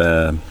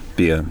to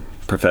be a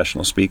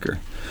professional speaker.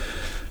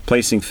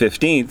 Placing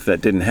 15th, that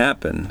didn't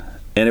happen.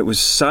 And it was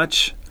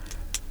such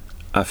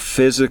a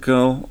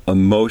physical,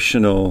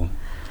 emotional,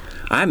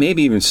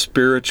 maybe even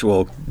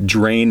spiritual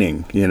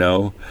draining,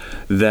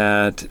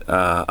 that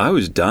I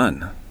was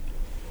done.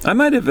 I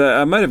might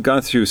have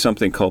gone through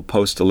something called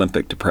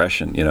post-Olympic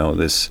depression,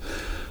 this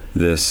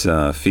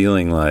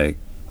feeling like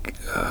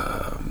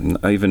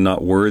even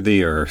not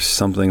worthy or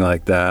something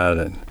like that.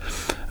 And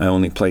I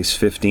only placed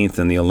 15th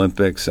in the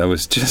Olympics. I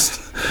was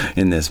just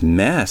in this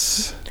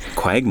mess,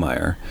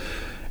 quagmire.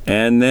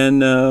 And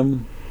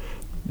then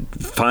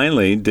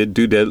finally did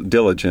due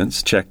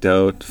diligence,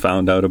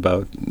 found out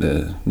about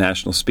the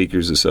National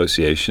Speakers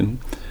Association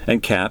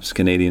and CAPS,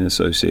 Canadian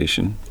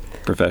Association,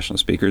 Professional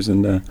Speakers,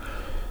 and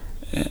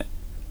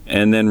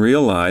then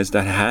realized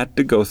I had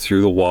to go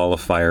through the wall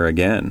of fire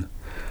again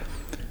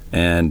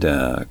and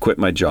quit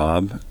my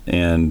job.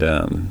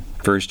 And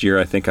first year,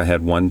 I think I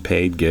had one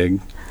paid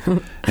gig.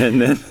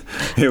 And then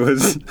it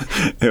was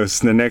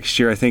the next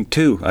year, I think,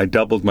 2. I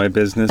doubled my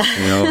business,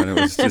 and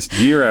it was just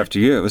year after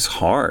year. It was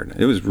hard.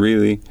 It was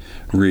really,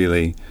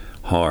 really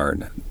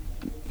hard.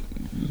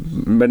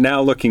 But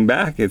now looking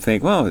back, I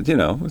think, well, it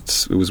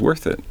was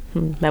worth it.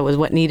 That was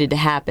what needed to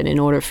happen in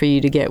order for you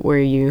to get where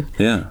you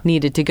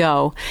needed to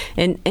go.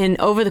 And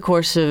over the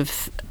course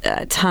of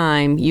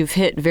time, you've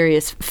hit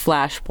various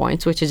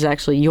flashpoints, which is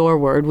actually your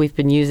word. We've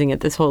been using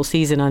it this whole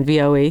season on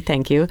VOE.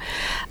 Thank you.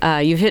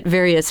 You've hit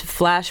various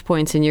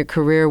flashpoints in your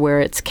career where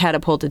it's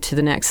catapulted to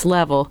the next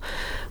level.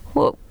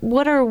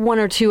 What are one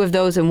or two of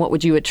those, and what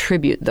would you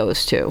attribute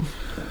those to?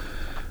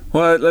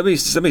 Well, let me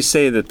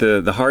say that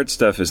the hard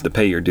stuff is the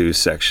pay your dues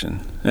section.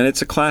 And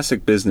it's a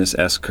classic business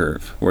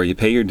S-curve where you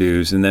pay your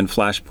dues, and then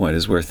flashpoint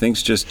is where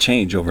things just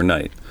change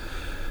overnight.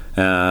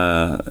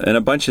 And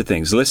a bunch of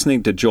things.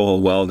 Listening to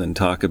Joel Weldon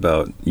talk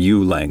about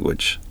you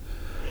language,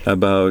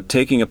 about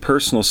taking a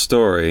personal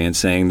story and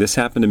saying, this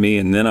happened to me,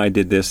 and then I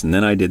did this, and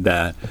then I did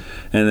that,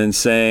 and then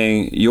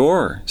saying,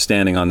 you're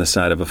standing on the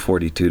side of a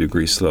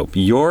 42-degree slope.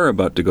 You're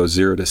about to go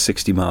 0 to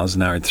 60 miles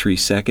an hour in 3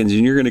 seconds,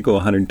 and you're going to go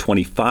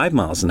 125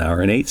 miles an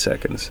hour in 8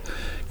 seconds.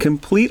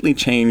 Completely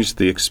changed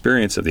the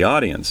experience of the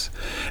audience.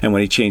 And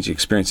when he changed the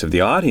experience of the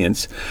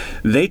audience,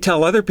 they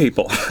tell other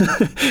people.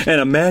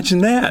 And imagine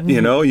that,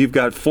 you've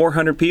got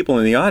 400 people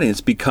in the audience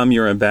become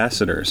your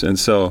ambassadors. And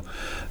so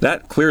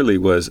that clearly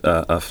was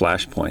a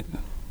flashpoint.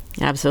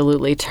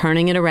 Absolutely.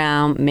 Turning it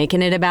around,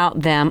 making it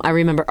about them. I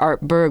remember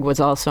Art Berg was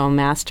also a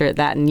master at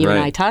that, and you and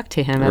I talked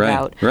to him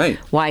about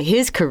why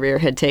his career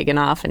had taken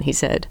off, and he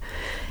said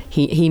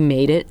he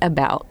made it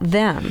about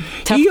them.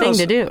 Tough thing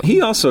to do.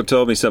 He also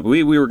told me something.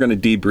 We were going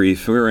to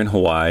debrief. We were in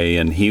Hawaii,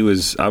 and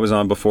I was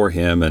on before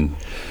him, and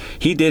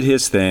he did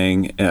his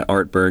thing at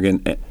Art Berg,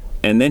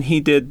 and then he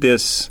did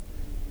this,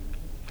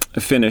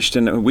 finished,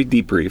 and we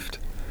debriefed.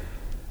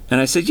 And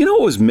I said,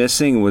 what was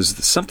missing was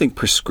something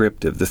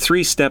prescriptive, the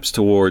 3 steps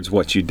towards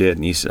what you did.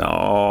 And he said,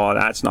 oh,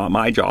 that's not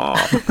my job.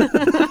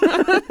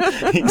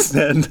 He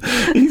said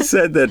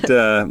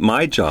that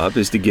my job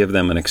is to give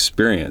them an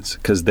experience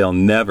because they'll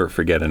never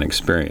forget an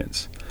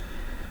experience.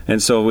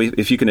 And so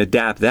if you can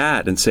adapt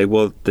that and say,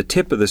 well, the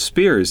tip of the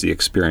spear is the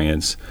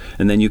experience,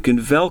 and then you can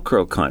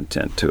Velcro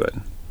content to it.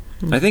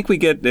 I think we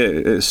get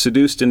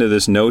seduced into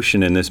this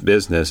notion in this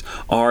business,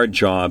 our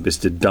job is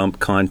to dump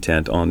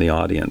content on the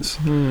audience.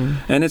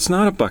 And it's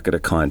not a bucket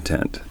of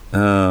content.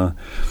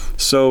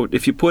 So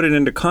if you put it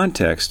into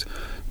context,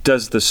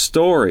 does the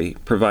story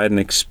provide an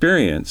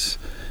experience?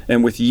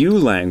 And with you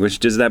language,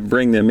 does that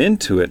bring them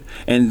into it?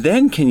 And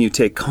then can you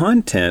take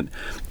content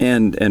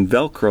and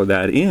Velcro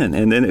that in?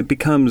 And then it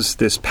becomes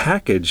this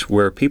package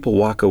where people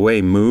walk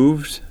away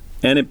moved,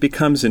 and it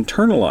becomes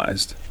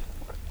internalized.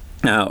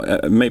 Now,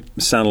 it may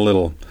sound a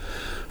little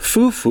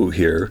foo-foo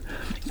here,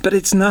 but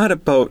it's not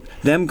about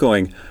them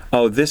going,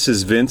 oh, this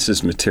is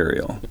Vince's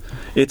material.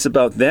 It's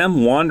about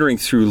them wandering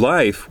through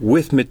life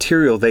with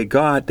material they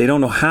got. They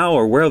don't know how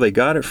or where they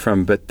got it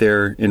from, but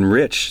they're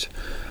enriched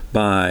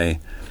by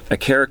a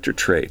character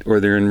trait,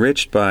 or they're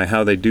enriched by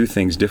how they do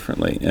things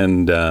differently.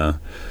 And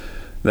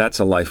that's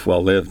a life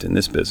well lived in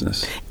this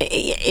business.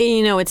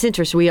 You know, it's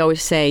interesting. We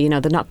always say, you know,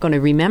 they're not going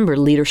to remember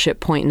leadership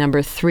point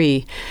number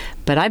 3,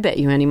 but I bet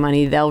you any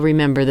money they'll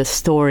remember the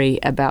story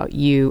about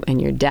you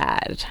and your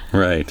dad.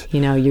 Right.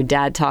 You know, your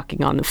dad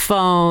talking on the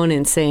phone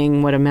and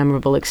saying what a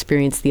memorable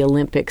experience the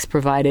Olympics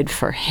provided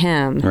for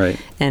him. Right.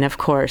 And of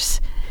course,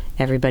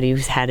 everybody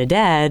who's had a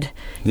dad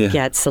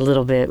gets a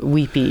little bit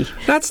weepy.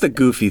 That's the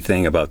goofy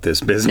thing about this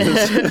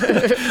business.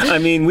 I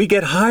mean, we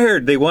get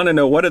hired. They want to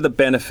know, what are the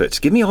benefits?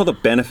 Give me all the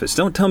benefits.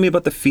 Don't tell me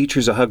about the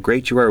features of how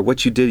great you are, or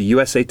what you did at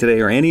USA Today,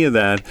 or any of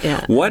that.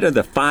 Yeah. What are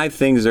the 5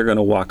 things they're going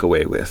to walk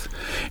away with?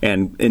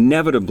 And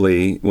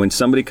inevitably, when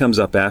somebody comes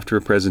up after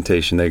a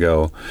presentation, they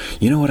go,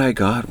 you know what I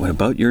got? What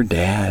about your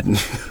dad?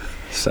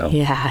 So.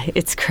 Yeah,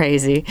 it's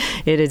crazy.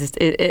 It is,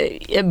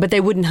 but they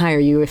wouldn't hire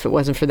you if it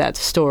wasn't for that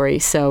story.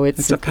 So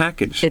it's a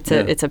package.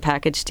 It's a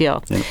package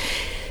deal. Yeah.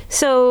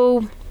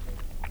 So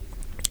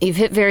you've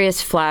hit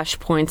various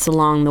flashpoints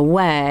along the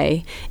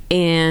way,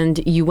 and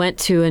you went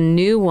to a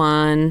new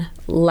one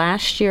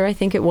last year, I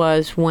think it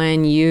was,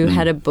 when you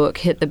had a book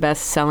hit the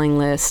best-selling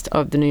list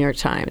of the New York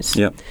Times.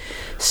 Yep.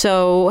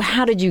 So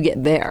how did you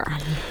get there?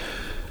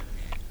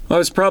 I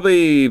was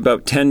probably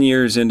about 10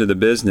 years into the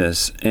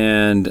business,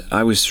 and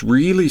I was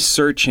really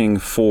searching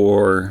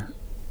for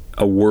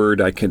a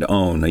word I could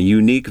own, a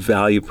unique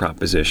value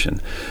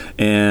proposition.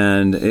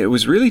 And it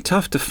was really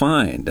tough to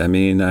find. I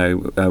mean, I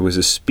was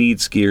a speed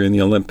skier in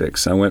the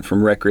Olympics. I went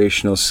from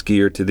recreational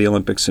skier to the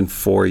Olympics in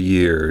 4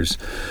 years.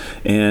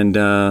 And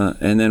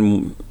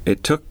then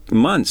it took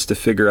months to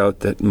figure out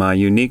that my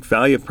unique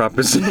value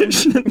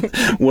proposition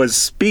was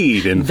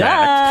speed, in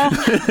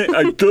fact.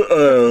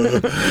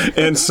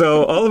 And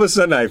so all of a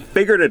sudden I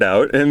figured it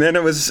out, and then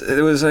it was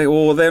like,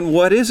 well, then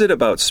what is it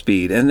about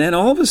speed? And then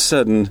all of a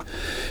sudden,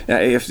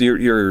 if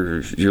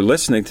you're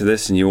listening to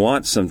this and you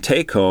want some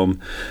take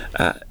home,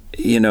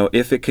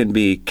 if it can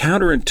be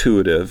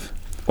counterintuitive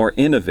or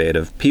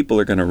innovative, people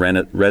are going to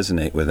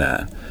resonate with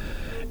that.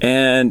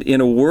 And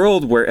in a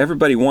world where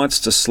everybody wants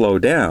to slow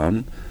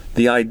down,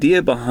 the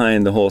idea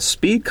behind the whole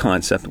speed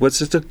concept was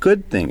it's a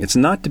good thing. It's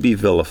not to be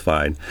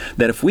vilified.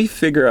 That if we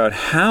figure out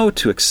how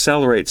to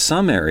accelerate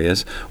some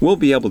areas, we'll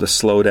be able to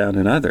slow down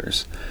in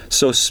others.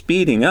 So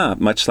speeding up,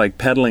 much like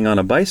pedaling on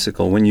a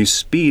bicycle, when you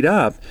speed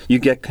up, you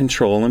get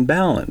control and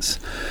balance.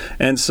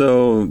 And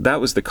so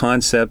that was the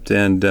concept,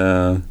 and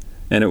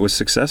it was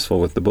successful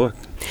with the book.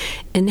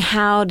 And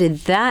how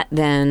did that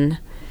then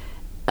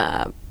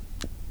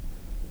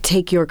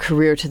take your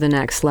career to the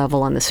next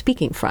level on the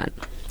speaking front?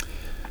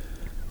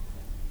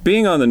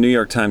 Being on the New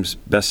York Times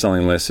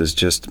bestselling list is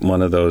just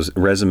one of those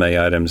resume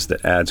items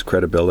that adds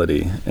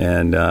credibility.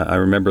 And I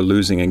remember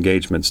losing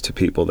engagements to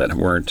people that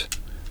weren't.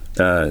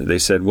 They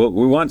said, well,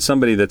 we want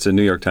somebody that's a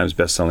New York Times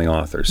bestselling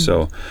author. Mm-hmm.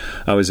 So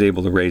I was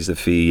able to raise the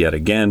fee yet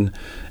again.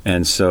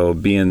 And so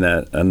being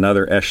that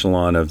another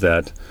echelon of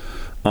that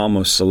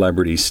almost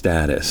celebrity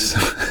status.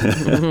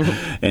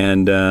 Mm-hmm.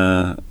 And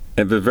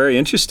but very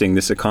interesting,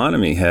 this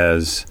economy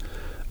has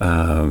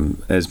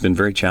been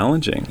very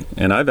challenging,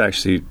 and I've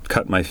actually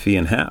cut my fee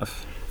in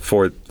half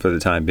for the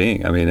time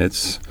being. I mean,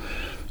 it's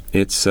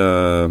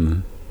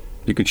you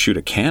could shoot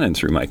a cannon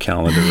through my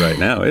calendar right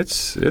now.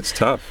 It's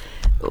tough.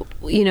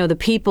 You know, the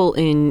people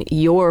in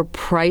your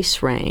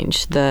price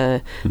range,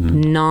 the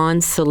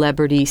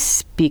non-celebrity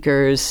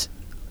speakers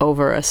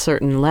over a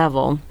certain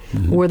level,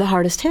 were the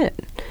hardest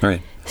hit.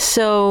 Right.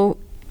 So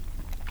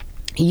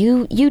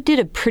You did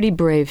a pretty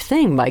brave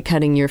thing by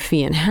cutting your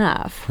fee in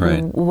half.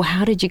 Right.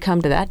 How did you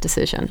come to that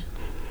decision?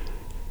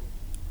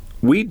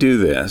 We do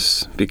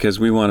this because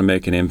we want to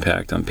make an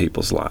impact on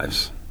people's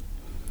lives.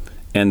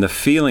 And the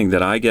feeling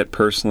that I get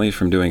personally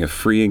from doing a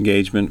free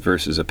engagement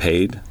versus a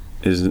paid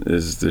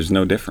is there's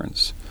no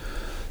difference.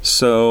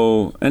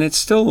 So, and it's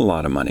still a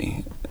lot of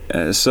money.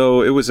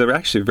 So it was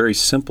actually a very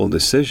simple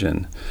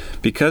decision.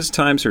 Because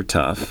times are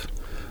tough,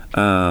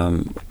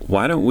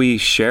 why don't we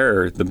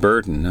share the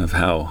burden of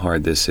how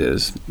hard this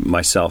is,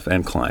 myself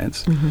and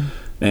clients,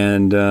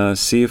 and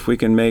see if we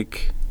can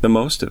make the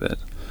most of it.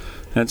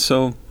 And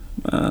so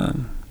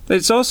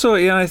it's also,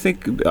 I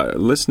think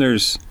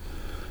listeners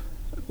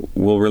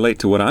will relate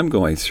to what I'm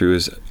going through.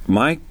 Is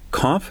my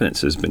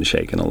confidence has been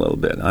shaken a little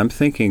bit. I'm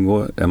thinking,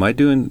 well, am I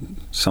doing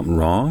something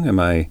wrong? Have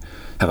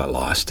I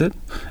lost it?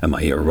 Am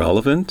I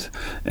irrelevant?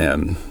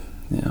 And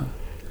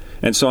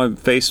so I'm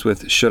faced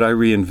with, should I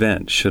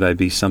reinvent? Should I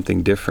be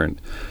something different?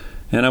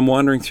 And I'm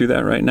wandering through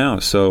that right now.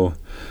 So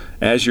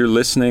as you're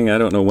listening, I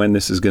don't know when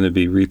this is going to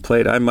be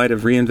replayed. I might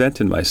have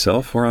reinvented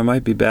myself, or I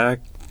might be back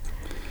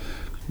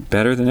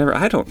better than ever.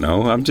 I don't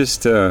know. I'm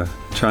just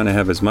trying to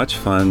have as much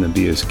fun and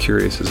be as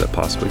curious as I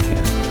possibly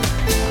can.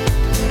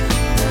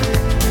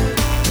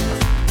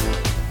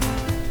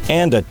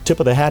 And a tip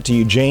of the hat to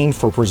you, Jane,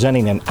 for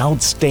presenting an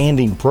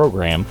outstanding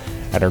program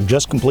at our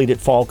just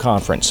completed fall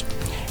conference.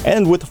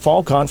 And with the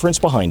fall conference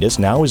behind us,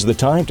 now is the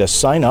time to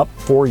sign up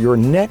for your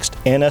next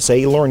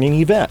NSA Learning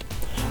event.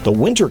 The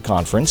Winter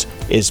Conference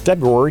is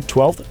February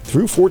 12th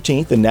through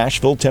 14th in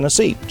Nashville,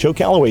 Tennessee, Joe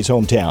Calloway's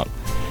hometown.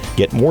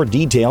 Get more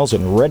details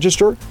and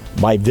register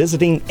by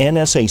visiting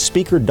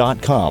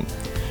nsaspeaker.com.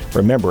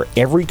 Remember,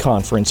 every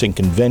conference and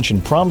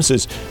convention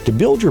promises to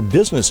build your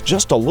business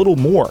just a little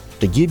more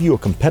to give you a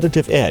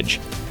competitive edge.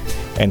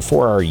 And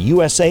for our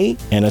USA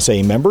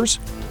NSA members,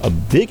 a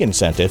big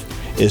incentive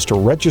is to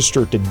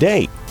register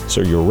today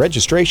so your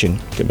registration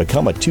can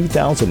become a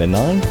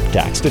 2009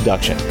 tax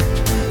deduction.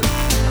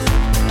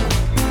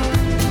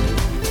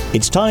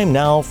 It's time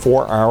now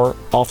for our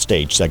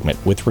Offstage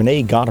segment with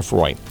Rene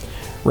Godefroy.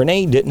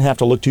 Rene didn't have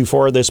to look too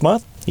far this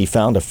month. He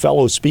found a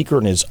fellow speaker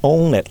in his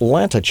own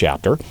Atlanta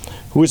chapter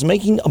who is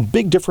making a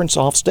big difference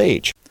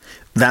offstage.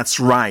 That's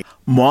right.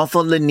 Martha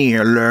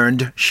Lanier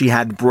learned she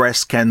had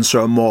breast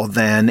cancer more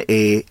than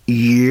a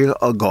year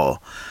ago.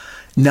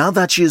 Now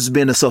that she's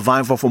been a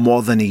survivor for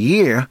more than a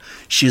year,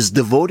 she's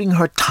devoting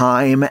her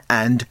time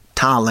and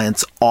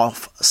talents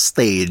off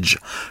stage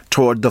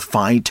toward the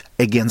fight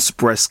against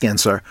breast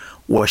cancer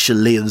where she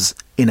lives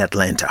in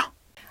Atlanta.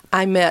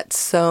 I met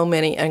so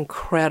many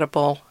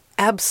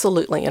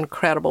absolutely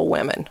incredible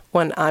women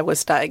when I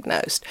was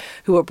diagnosed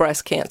who were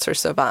breast cancer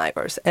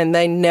survivors, and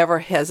they never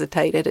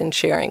hesitated in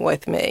sharing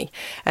with me.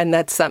 And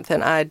that's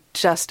something I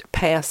just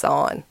pass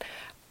on.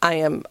 I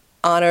am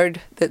honored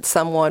that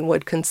someone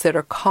would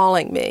consider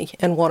calling me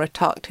and want to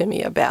talk to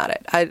me about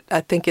it.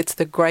 I think it's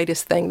the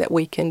greatest thing that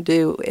we can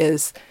do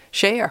is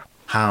share.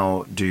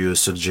 How do you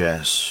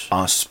suggest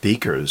us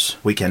speakers,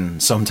 we can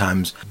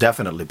sometimes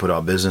definitely put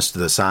our business to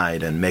the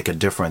side and make a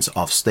difference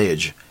off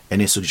stage?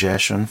 Any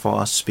suggestion for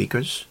us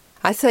speakers?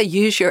 I say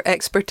use your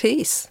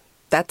expertise.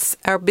 That's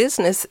our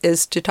business,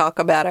 is to talk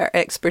about our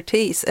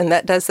expertise. And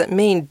that doesn't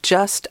mean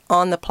just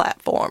on the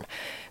platform.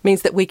 It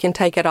means that we can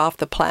take it off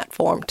the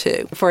platform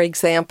too. For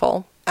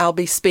example, I'll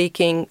be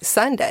speaking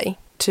Sunday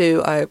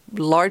to a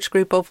large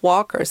group of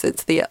walkers.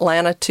 It's the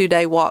Atlanta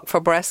 2-day walk for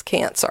breast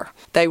cancer.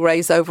 They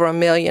raise over $1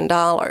 million.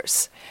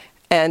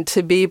 And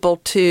to be able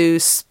to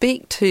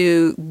speak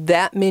to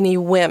that many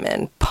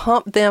women,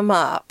 pump them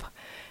up,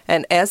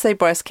 and as a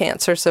breast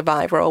cancer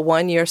survivor, a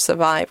 1-year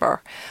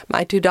survivor,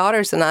 my 2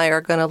 daughters and I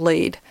are going to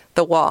lead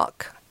the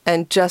walk.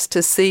 And just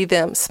to see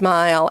them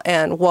smile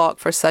and walk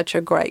for such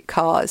a great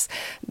cause,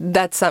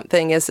 that's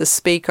something as a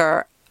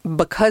speaker.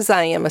 Because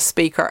I am a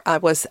speaker, I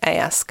was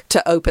asked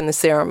to open the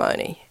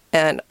ceremony.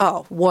 And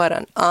oh, what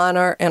an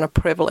honor and a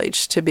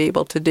privilege to be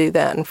able to do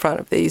that in front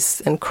of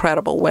these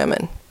incredible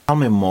women. Tell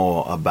me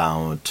more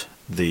about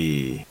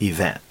the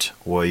event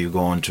where you're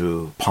going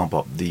to pump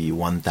up the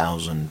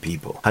 1,000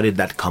 people. How did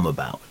that come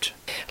about?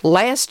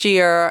 Last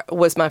year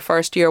was my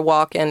first year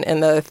walking in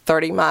the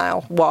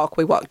 30-mile walk.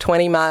 We walked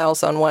 20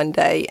 miles on one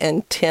day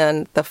and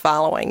 10 the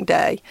following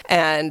day.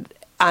 And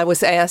I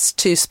was asked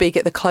to speak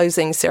at the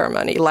closing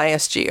ceremony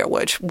last year,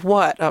 which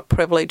what a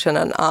privilege and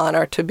an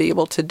honor to be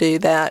able to do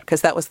that,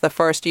 because that was the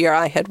first year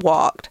I had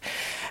walked.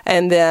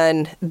 And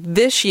then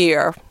this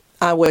year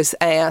I was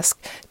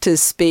asked to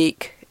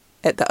speak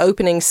at the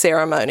opening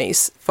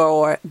ceremonies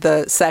for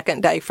the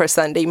second day for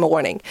Sunday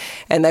morning.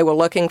 And they were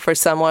looking for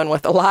someone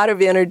with a lot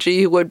of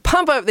energy who would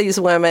pump up these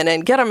women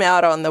and get them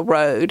out on the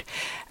road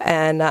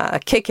and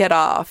kick it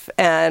off.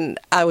 And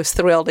I was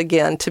thrilled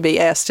again to be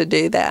asked to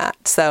do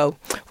that. So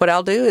what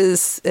I'll do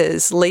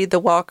is lead the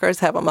walkers,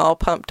 have them all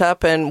pumped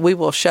up, and we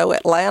will show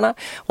Atlanta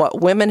what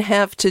women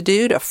have to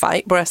do to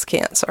fight breast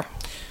cancer.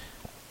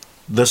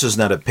 This is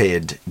not a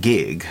paid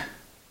gig.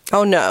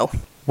 Oh, no.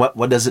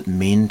 What does it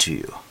mean to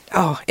you?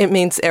 Oh, it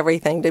means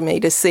everything to me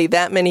to see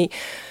that many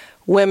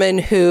women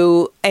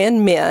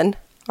and men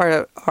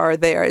are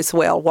there as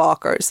well,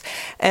 walkers,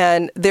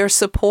 and they're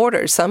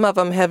supporters. Some of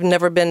them have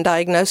never been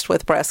diagnosed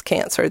with breast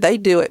cancer. They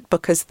do it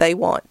because they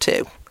want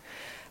to.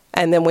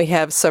 And then we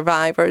have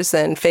survivors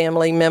and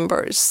family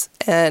members,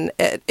 and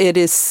it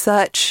is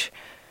such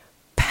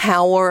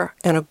power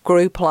in a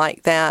group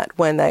like that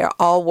when they are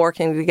all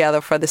working together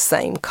for the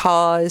same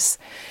cause.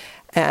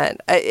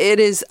 And it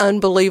is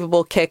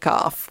unbelievable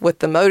kickoff with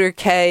the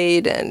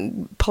motorcade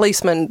and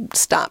policemen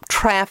stop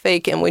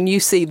traffic. And when you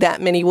see that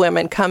many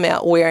women come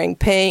out wearing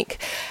pink,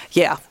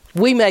 yeah,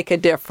 we make a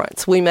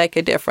difference. We make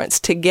a difference.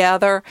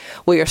 Together,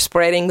 we are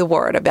spreading the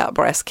word about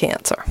breast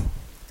cancer.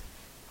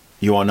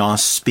 You are now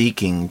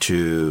speaking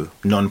to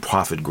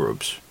nonprofit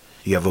groups.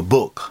 You have a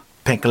book,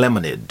 Pink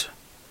Lemonade.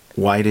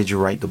 Why did you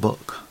write the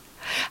book?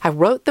 I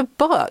wrote the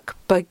book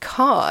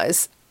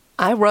because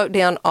I wrote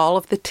down all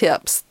of the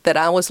tips that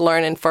I was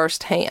learning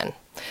firsthand,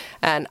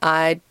 and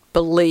I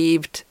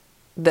believed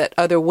that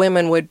other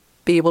women would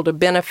be able to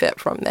benefit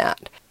from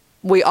that.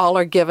 We all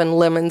are given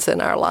lemons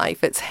in our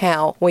life. It's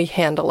how we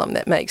handle them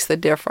that makes the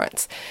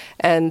difference.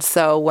 And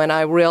so when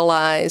I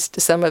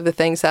realized some of the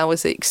things I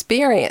was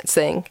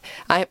experiencing,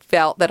 I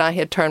felt that I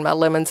had turned my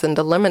lemons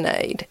into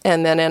lemonade.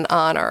 And then in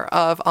honor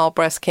of all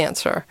breast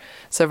cancer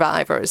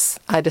survivors,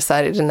 I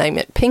decided to name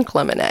it Pink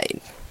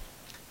Lemonade.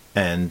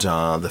 And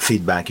the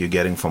feedback you're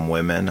getting from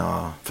women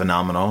are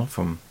phenomenal,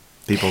 from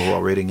people who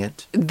are reading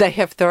it? They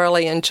have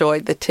thoroughly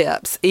enjoyed the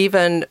tips.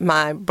 Even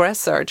my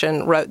breast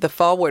surgeon wrote the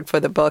foreword for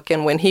the book,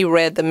 and when he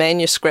read the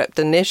manuscript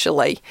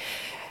initially,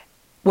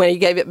 when he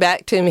gave it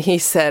back to me, he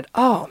said,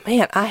 "Oh,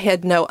 man, I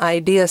had no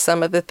idea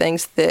some of the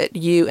things that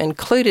you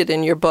included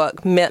in your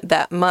book meant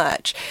that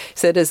much." He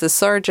said, as a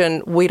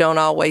surgeon, we don't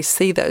always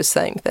see those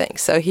same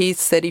things. So he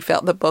said he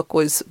felt the book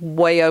was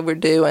way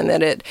overdue and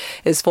that it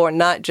is for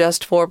not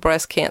just for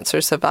breast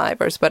cancer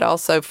survivors, but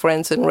also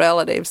friends and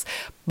relatives,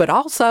 but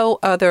also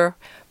other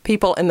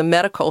people in the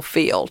medical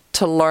field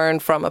to learn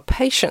from a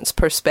patient's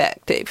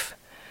perspective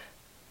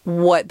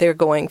what they're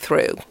going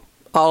through,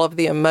 all of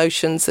the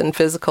emotions and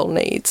physical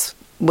needs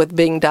with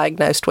being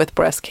diagnosed with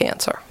breast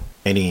cancer.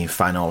 Any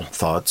final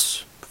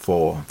thoughts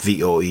for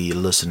VOE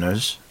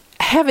listeners?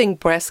 Having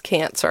breast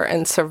cancer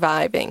and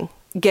surviving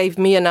gave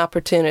me an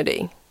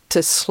opportunity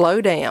to slow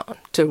down,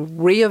 to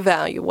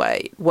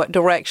reevaluate what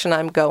direction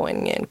I'm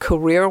going in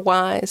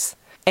career-wise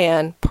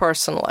and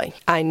personally.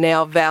 I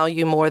now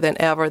value more than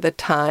ever the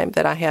time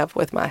that I have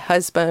with my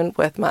husband,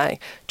 with my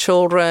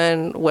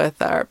children,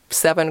 with our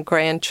 7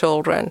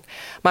 grandchildren.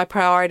 My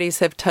priorities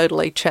have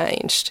totally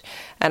changed,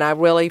 and I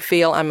really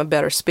feel I'm a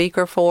better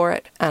speaker for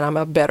it, and I'm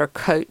a better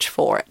coach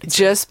for it.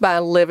 Just by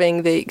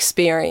living the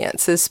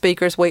experience. As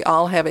speakers, we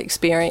all have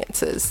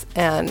experiences,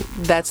 and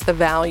that's the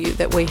value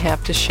that we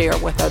have to share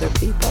with other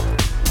people.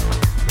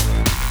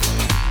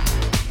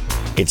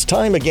 It's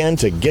time again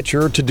to get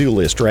your to-do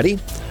list ready.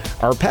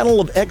 Our panel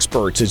of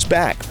experts is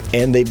back,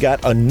 and they've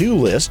got a new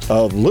list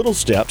of little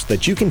steps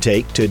that you can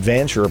take to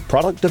advance your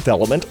product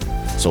development,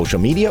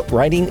 social media,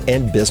 writing,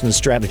 and business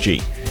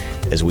strategy.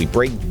 As we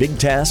break big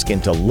tasks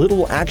into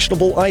little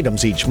actionable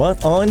items each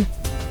month on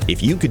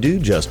If You Could Do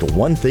Just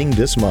One Thing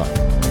This Month.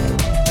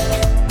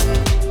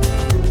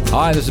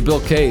 Hi, this is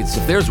Bill Cates.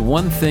 If there's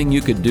one thing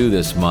you could do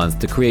this month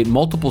to create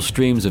multiple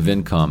streams of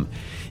income,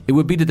 it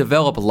would be to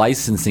develop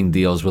licensing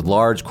deals with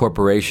large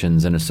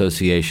corporations and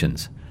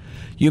associations.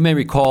 You may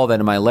recall that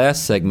in my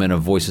last segment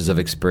of Voices of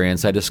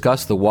Experience, I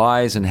discussed the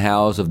whys and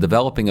hows of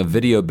developing a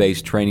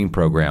video-based training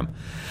program.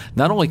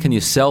 Not only can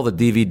you sell the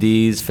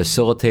DVDs,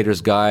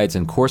 facilitators' guides,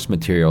 and course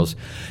materials,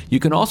 you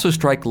can also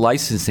strike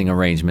licensing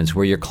arrangements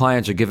where your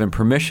clients are given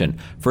permission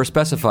for a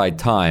specified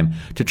time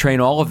to train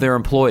all of their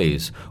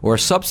employees or a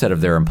subset of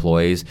their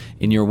employees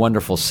in your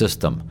wonderful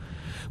system.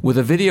 With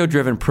a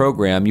video-driven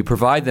program, you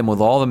provide them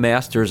with all the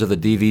masters of the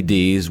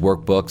DVDs,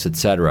 workbooks,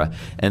 etc.,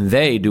 and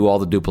they do all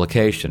the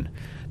duplication.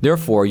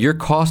 Therefore, your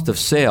cost of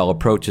sale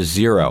approaches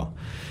zero.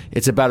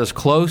 It's about as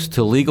close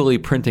to legally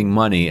printing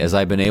money as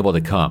I've been able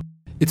to come.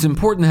 It's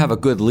important to have a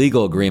good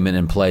legal agreement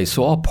in place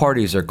so all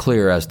parties are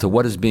clear as to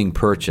what is being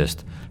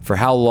purchased, for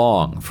how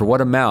long, for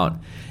what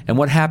amount, and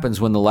what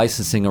happens when the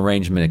licensing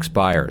arrangement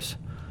expires.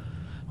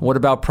 What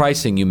about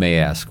pricing, you may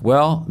ask?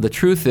 Well, the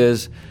truth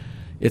is,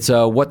 it's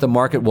a what the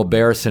market will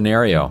bear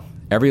scenario.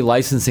 Every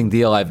licensing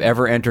deal I've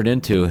ever entered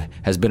into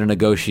has been a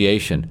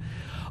negotiation.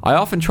 I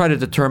often try to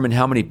determine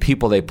how many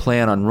people they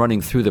plan on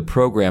running through the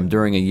program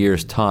during a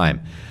year's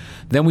time.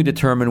 Then we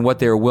determine what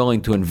they are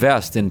willing to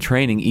invest in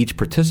training each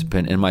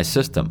participant in my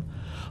system.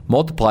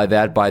 Multiply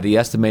that by the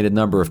estimated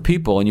number of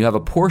people and you have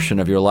a portion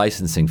of your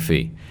licensing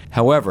fee.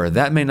 However,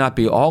 that may not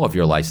be all of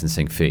your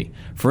licensing fee.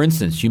 For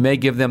instance, you may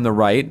give them the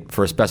right,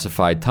 for a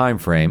specified time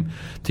frame,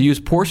 to use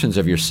portions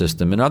of your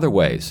system in other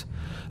ways.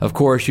 Of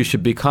course, you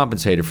should be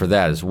compensated for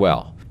that as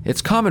well.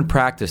 It's common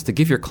practice to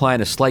give your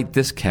client a slight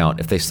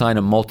discount if they sign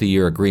a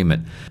multi-year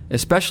agreement,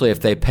 especially if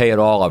they pay it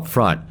all up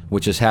front,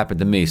 which has happened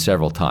to me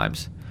several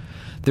times.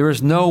 There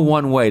is no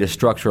one way to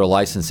structure a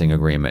licensing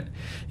agreement.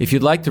 If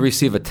you'd like to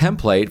receive a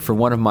template for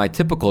one of my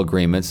typical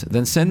agreements,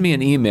 then send me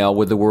an email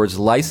with the words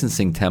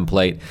licensing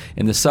template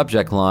in the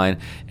subject line,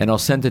 and I'll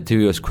send it to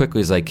you as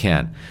quickly as I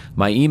can.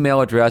 My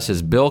email address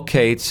is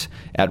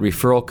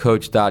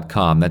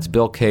billcates@referralcoach.com. That's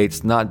Bill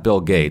Cates, not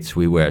Bill Gates,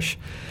 we wish,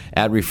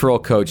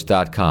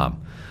 @referralcoach.com.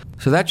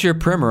 So that's your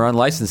primer on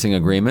licensing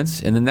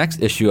agreements. In the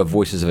next issue of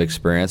Voices of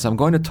Experience, I'm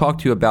going to talk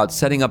to you about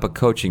setting up a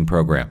coaching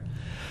program.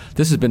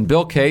 This has been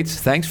Bill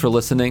Cates. Thanks for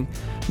listening.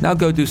 Now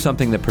go do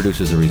something that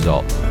produces a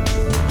result.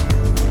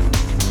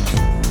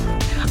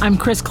 I'm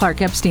Chris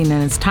Clark Epstein,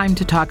 and it's time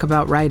to talk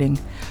about writing.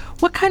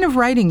 What kind of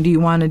writing do you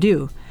want to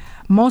do?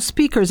 Most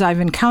speakers I've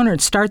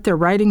encountered start their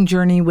writing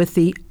journey with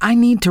the "I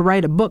need to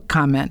write a book"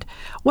 comment.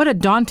 What a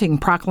daunting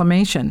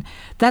proclamation.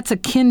 That's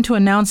akin to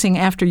announcing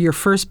after your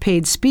first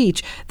paid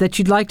speech that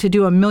you'd like to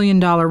do a $1 million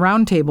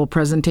roundtable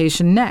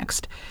presentation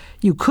next.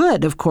 You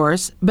could, of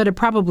course, but it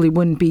probably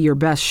wouldn't be your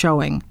best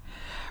showing.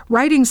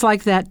 Writing's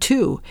like that,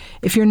 too.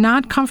 If you're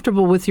not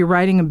comfortable with your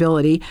writing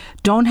ability,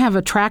 don't have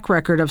a track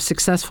record of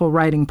successful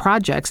writing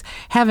projects,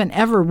 haven't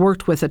ever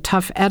worked with a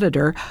tough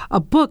editor, a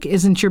book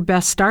isn't your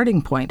best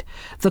starting point.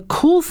 The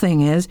cool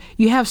thing is,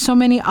 you have so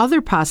many other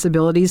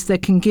possibilities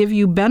that can give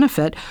you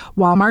benefit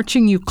while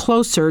marching you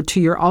closer to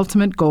your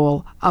ultimate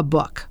goal, a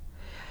book.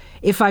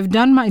 If I've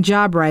done my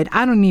job right,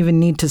 I don't even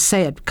need to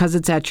say it because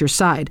it's at your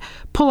side.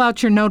 Pull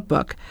out your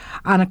notebook.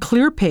 On a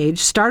clear page,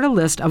 start a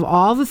list of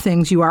all the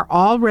things you are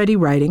already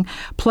writing,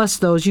 plus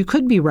those you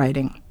could be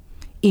writing.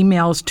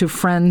 Emails to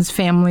friends,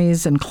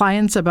 families, and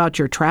clients about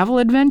your travel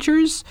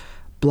adventures?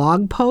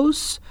 Blog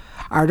posts?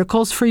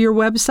 Articles for your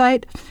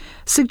website?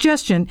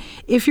 Suggestion: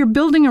 if you're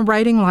building a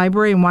writing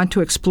library and want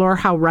to explore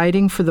how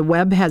writing for the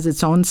web has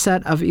its own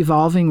set of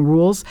evolving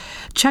rules,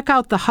 check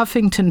out the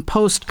Huffington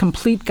Post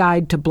Complete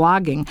Guide to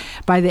Blogging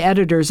by the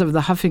editors of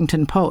the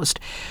Huffington Post.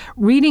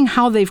 Reading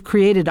how they've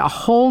created a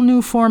whole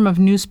new form of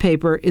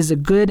newspaper is a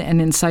good and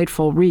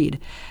insightful read.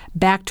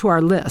 Back to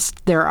our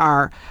list. There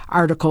are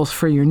articles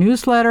for your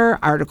newsletter,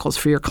 articles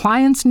for your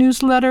client's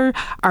newsletter,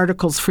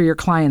 articles for your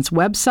client's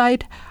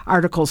website,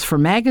 articles for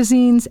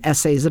magazines,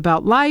 essays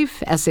about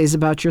life, essays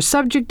about your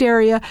subject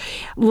area,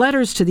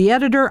 letters to the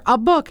editor, a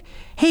book.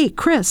 Hey,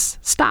 Chris,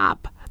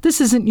 stop. This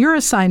isn't your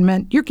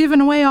assignment. You're giving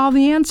away all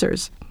the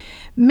answers.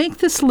 Make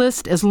this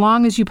list as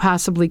long as you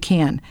possibly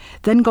can.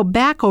 Then go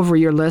back over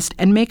your list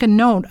and make a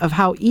note of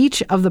how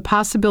each of the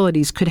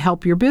possibilities could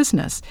help your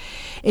business.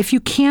 If you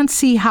can't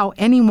see how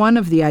any one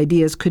of the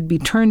ideas could be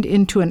turned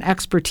into an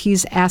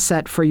expertise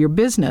asset for your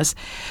business,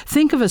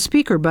 think of a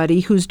speaker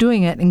buddy who's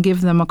doing it and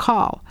give them a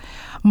call.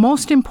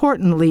 Most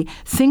importantly,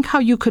 think how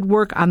you could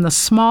work on the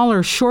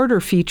smaller, shorter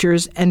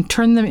features and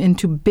turn them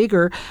into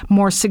bigger,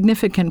 more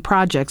significant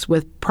projects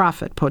with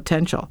profit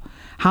potential.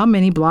 How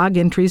many blog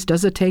entries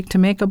does it take to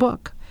make a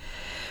book?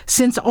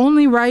 Since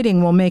only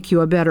writing will make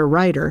you a better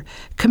writer,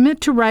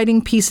 commit to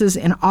writing pieces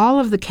in all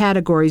of the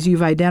categories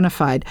you've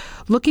identified,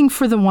 looking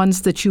for the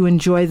ones that you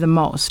enjoy the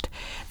most.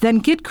 Then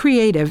get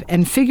creative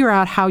and figure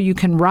out how you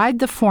can ride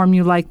the form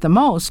you like the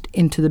most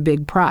into the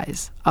big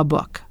prize, a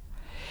book.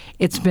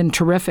 It's been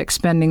terrific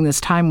spending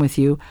this time with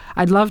you.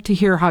 I'd love to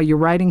hear how your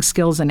writing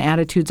skills and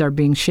attitudes are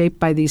being shaped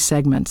by these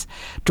segments.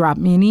 Drop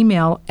me an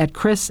email at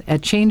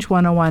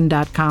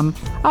chris@change101.com.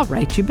 I'll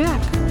write you back.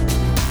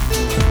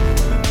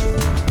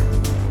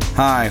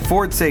 Hi,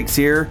 Ford Sakes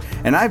here,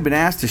 and I've been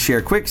asked to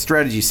share quick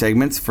strategy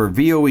segments for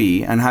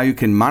VOE on how you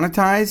can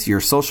monetize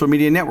your social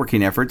media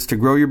networking efforts to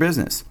grow your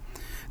business.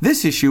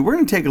 This issue, we're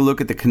going to take a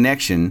look at the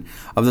connection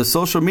of the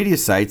social media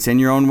sites and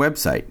your own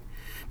website.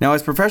 Now,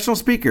 as professional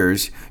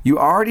speakers, you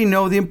already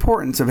know the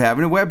importance of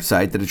having a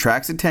website that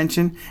attracts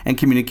attention and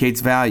communicates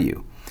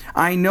value.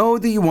 I know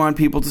that you want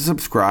people to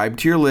subscribe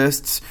to your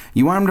lists,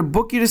 you want them to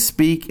book you to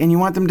speak, and you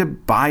want them to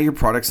buy your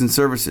products and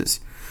services.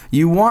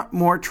 You want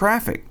more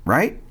traffic,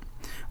 right?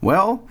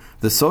 Well,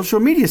 the social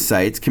media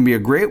sites can be a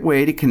great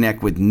way to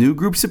connect with new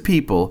groups of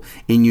people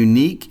in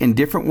unique and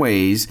different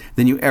ways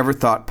than you ever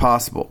thought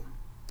possible.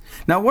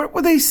 Now, what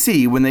will they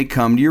see when they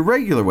come to your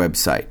regular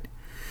website?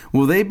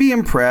 Will they be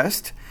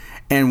impressed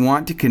and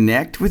want to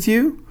connect with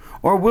you?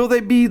 Or will they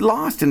be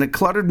lost in a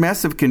cluttered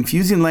mess of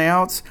confusing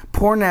layouts,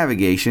 poor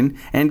navigation,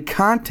 and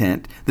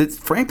content that's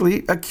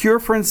frankly a cure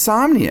for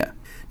insomnia?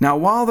 Now,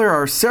 while there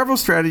are several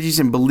strategies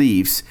and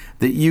beliefs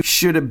that you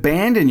should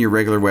abandon your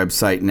regular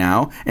website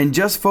now and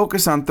just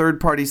focus on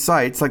third-party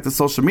sites like the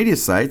social media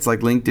sites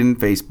like LinkedIn and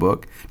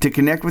Facebook to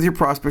connect with your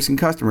prospects and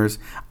customers,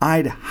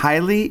 I'd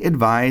highly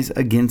advise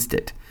against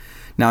it.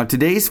 Now,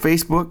 today's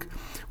Facebook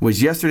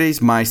was yesterday's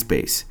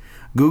MySpace.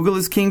 Google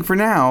is king for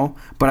now,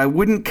 but I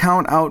wouldn't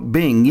count out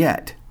Bing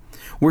yet.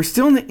 We're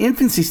still in the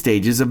infancy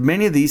stages of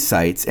many of these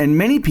sites, and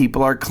many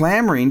people are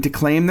clamoring to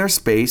claim their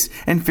space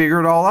and figure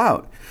it all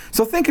out.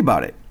 So think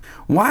about it.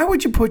 Why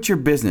would you put your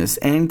business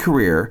and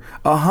career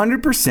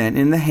 100%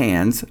 in the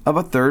hands of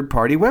a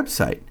third-party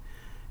website?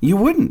 You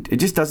wouldn't. It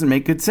just doesn't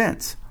make good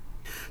sense.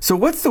 So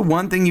what's the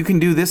one thing you can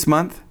do this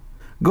month?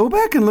 Go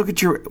back and look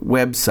at your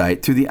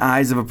website through the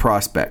eyes of a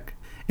prospect.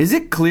 Is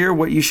it clear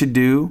what you should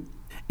do?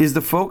 Is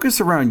the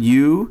focus around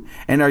you,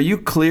 and are you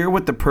clear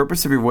what the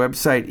purpose of your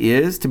website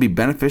is to be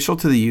beneficial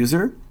to the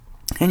user?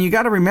 And you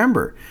got to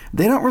remember,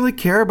 they don't really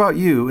care about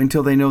you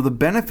until they know the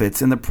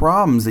benefits and the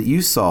problems that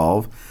you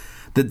solve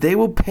that they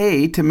will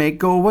pay to make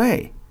go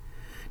away.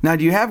 Now,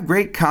 do you have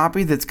great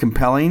copy that's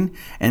compelling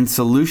and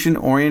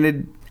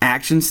solution-oriented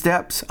action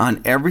steps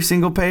on every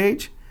single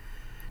page?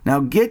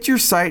 Now, get your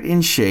site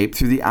in shape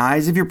through the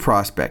eyes of your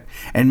prospect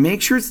and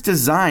make sure it's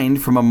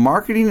designed from a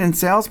marketing and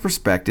sales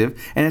perspective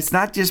and it's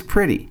not just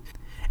pretty.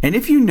 And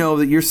if you know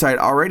that your site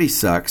already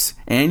sucks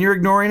and you're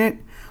ignoring it,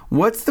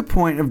 what's the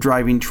point of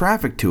driving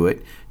traffic to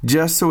it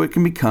just so it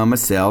can become a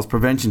sales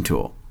prevention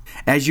tool?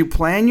 As you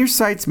plan your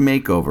site's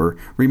makeover,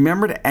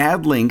 remember to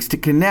add links to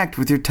connect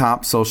with your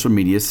top social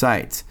media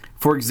sites.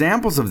 For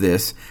examples of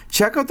this,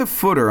 check out the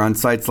footer on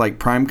sites like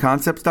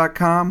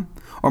primeconcepts.com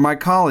or my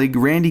colleague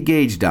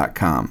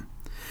randygage.com.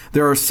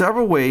 There are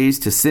several ways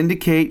to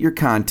syndicate your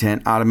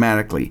content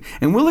automatically,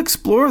 and we'll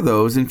explore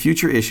those in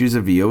future issues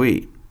of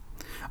VOE.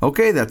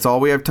 Okay, that's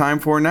all we have time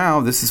for now.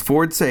 This is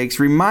Ford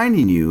Sakes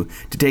reminding you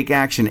to take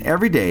action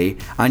every day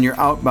on your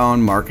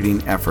outbound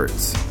marketing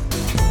efforts.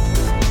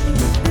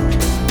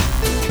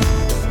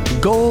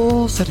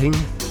 Goal setting,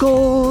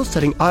 goal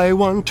setting. I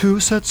want to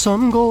set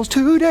some goals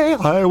today.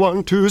 I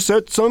want to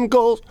set some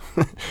goals.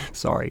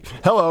 Sorry.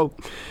 Hello.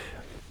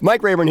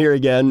 Mike Rayburn here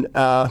again,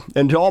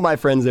 and to all my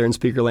friends there in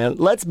Speakerland,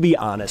 let's be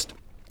honest.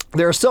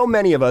 There are so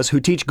many of us who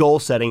teach goal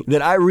setting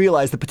that I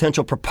realize the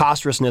potential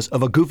preposterousness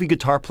of a goofy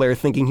guitar player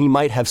thinking he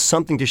might have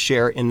something to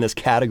share in this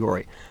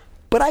category.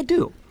 But I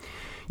do.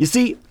 You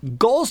see,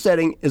 goal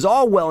setting is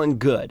all well and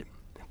good,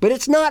 but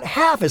it's not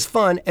half as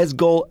fun as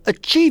goal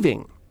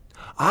achieving.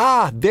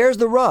 There's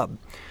the rub.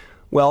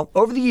 Well,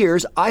 over the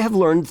years, I have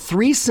learned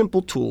 3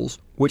 simple tools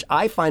which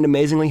I find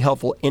amazingly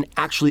helpful in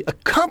actually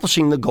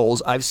accomplishing the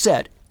goals I've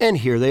set, and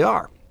here they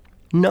are.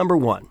 Number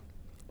 1,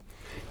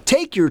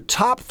 take your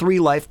top 3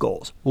 life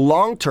goals,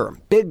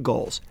 long-term, big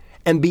goals,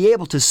 and be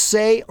able to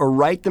say or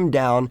write them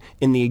down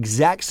in the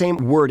exact same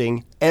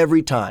wording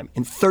every time,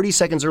 in 30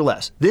 seconds or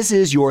less. This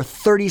is your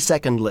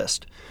 30-second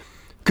list.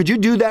 Could you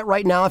do that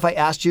right now if I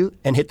asked you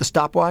and hit the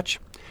stopwatch?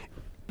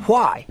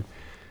 Why?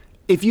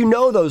 If you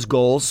know those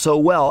goals so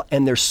well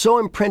and they're so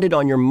imprinted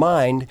on your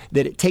mind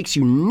that it takes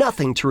you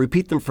nothing to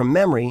repeat them from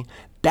memory,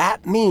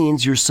 that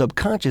means your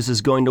subconscious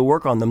is going to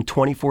work on them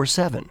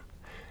 24/7.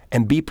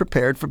 And be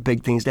prepared for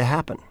big things to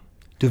happen.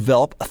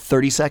 Develop a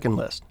 30-second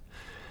list.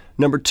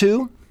 Number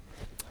 2,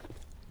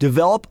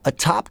 develop a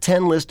top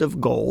 10 list of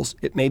goals.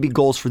 It may be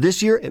goals for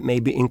this year. It may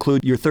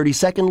include your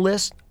 30-second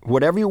list,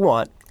 whatever you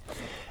want.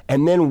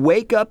 And then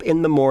wake up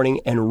in the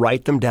morning and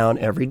write them down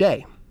every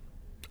day.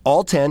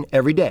 All 10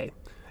 every day.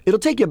 It'll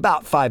take you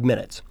about 5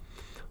 minutes.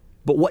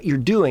 But what you're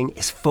doing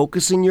is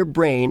focusing your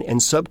brain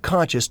and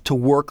subconscious to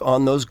work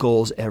on those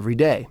goals every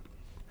day.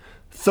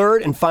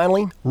 Third and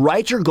finally,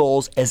 write your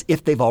goals as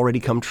if they've already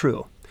come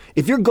true.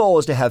 If your goal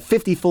is to have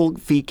 50 full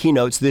feet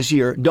keynotes this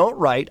year, don't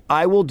write,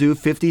 I will do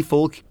 50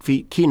 full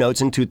feet keynotes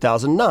in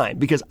 2009,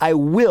 because I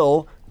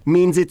will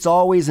means it's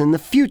always in the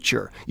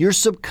future. Your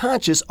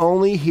subconscious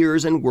only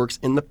hears and works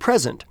in the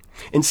present.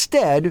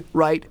 Instead,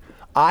 write,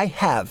 I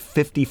have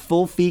 50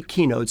 full feet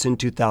keynotes in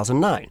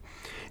 2009.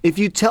 If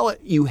you tell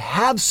it you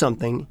have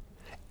something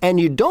and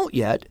you don't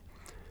yet,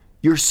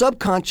 your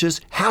subconscious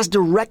has to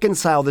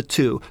reconcile the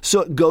two, so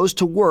it goes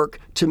to work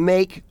to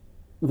make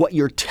what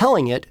you're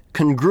telling it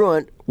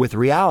congruent with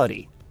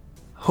reality.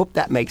 Hope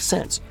that makes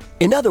sense.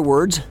 In other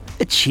words,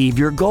 achieve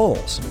your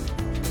goals.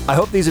 I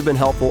hope these have been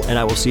helpful, and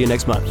I will see you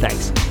next month.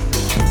 Thanks.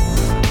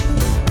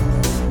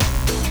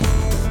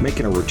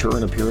 Making a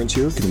return appearance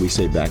here, can we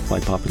say back by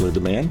popular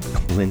demand,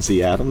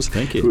 Lindsay Adams,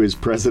 Thank you. Who is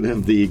president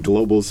of the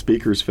Global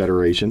Speakers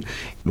Federation.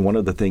 And one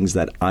of the things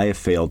that I have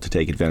failed to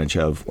take advantage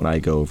of when I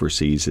go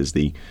overseas is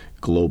the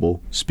Global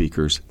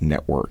Speakers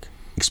Network.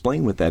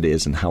 Explain what that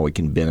is and how it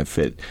can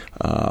benefit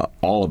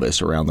all of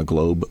us around the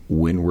globe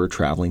when we're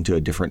traveling to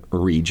a different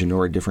region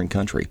or a different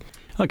country.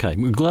 Okay,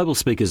 Global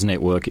Speakers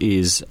Network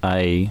is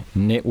a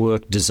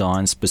network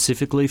designed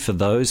specifically for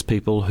those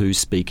people who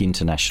speak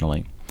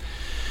internationally.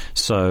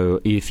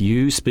 So if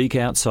you speak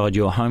outside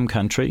your home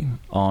country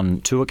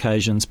on 2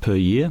 occasions per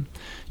year,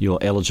 you're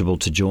eligible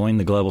to join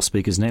the Global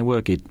Speakers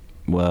Network.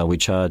 We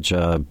charge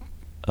a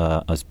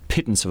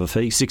pittance of a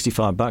fee,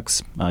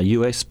 $65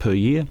 US per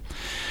year.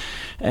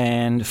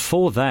 And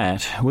for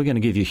that, we're going to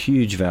give you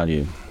huge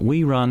value.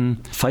 We run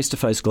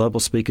face-to-face Global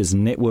Speakers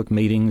Network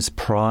meetings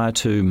prior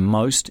to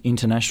most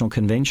international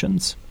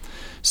conventions.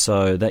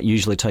 So that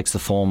usually takes the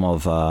form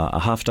of a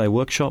half-day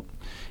workshop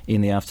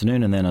in the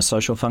afternoon and then a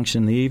social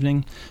function in the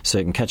evening, so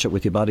you can catch up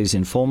with your buddies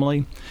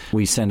informally.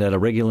 We send out a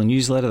regular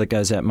newsletter that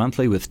goes out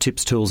monthly with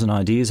tips, tools and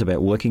ideas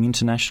about working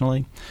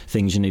internationally,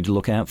 things you need to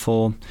look out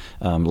for,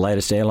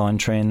 latest airline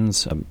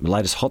trends,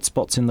 latest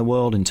hotspots in the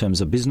world in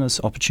terms of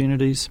business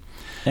opportunities.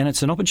 And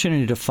it's an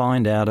opportunity to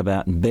find out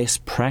about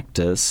best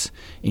practice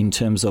in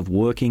terms of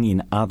working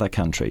in other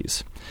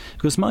countries.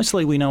 Because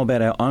mostly we know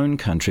about our own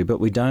country,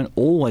 but we don't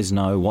always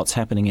know what's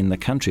happening in the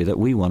country that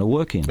we want to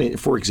work in.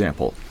 For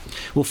example?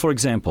 Well, for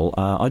example,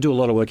 I do a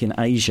lot of work in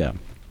Asia.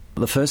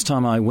 The first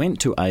time I went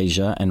to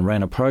Asia and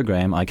ran a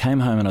program, I came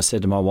home and I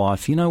said to my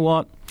wife, you know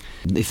what?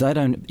 If they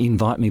don't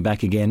invite me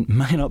back again,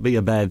 may not be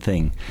a bad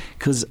thing.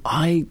 Because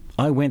I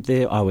went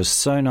there, I was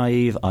so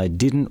naive, I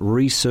didn't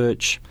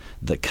research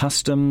the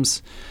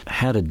customs,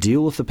 how to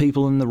deal with the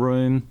people in the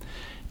room,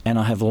 and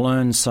I have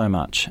learned so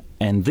much.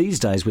 And these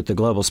days with the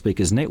Global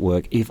Speakers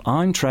Network, if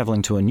I'm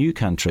travelling to a new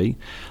country,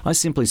 I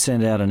simply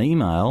send out an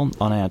email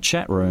on our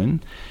chat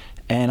room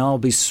and I'll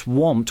be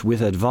swamped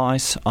with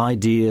advice,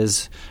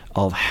 ideas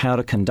of how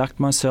to conduct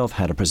myself,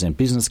 how to present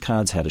business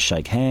cards, how to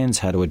shake hands,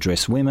 how to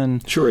address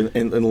women. Sure,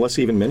 and let's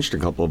even mention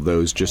a couple of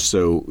those just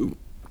so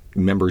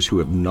members who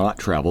have not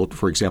traveled,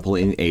 for example,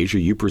 in Asia,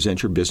 you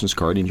present your business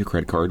card and your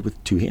credit card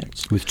with 2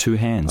 hands. With 2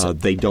 hands.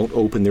 They don't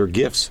open their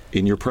gifts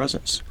in your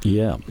presence.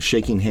 Yeah.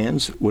 Shaking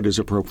hands, what is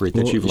appropriate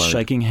that you've learned?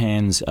 Shaking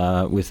hands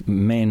with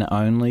men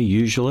only,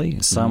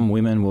 usually. Some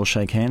women will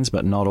shake hands,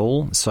 but not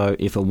all. So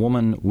if a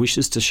woman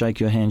wishes to shake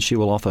your hand, she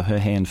will offer her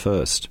hand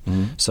first.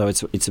 So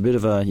it's a bit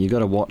of a, you got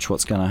to watch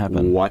what's going to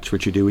happen. Watch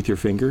what you do with your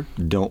finger.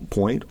 Don't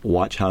point.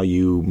 Watch how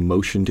you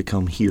motion to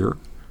come here.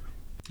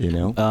 You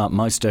know?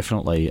 Most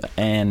definitely.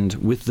 And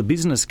with the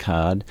business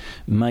card,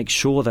 make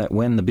sure that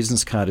when the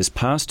business card is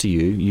passed to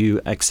you,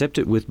 you accept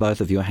it with both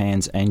of your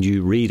hands and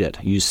you read it.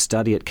 You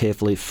study it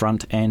carefully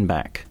front and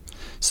back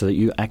so that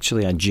you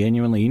actually are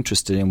genuinely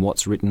interested in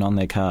what's written on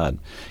their card.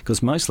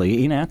 Because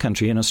mostly in our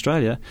country, in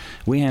Australia,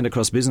 we hand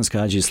across business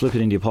cards, you slip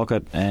it into your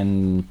pocket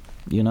and,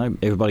 you know,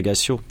 everybody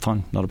goes, sure,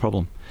 fine, not a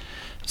problem.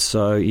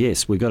 So,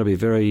 yes, we've got to be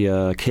very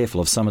careful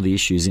of some of the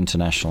issues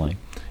internationally.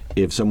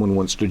 if someone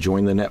wants to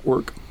join the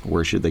network,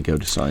 where should they go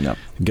to sign up?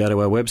 Go to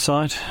our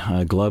website,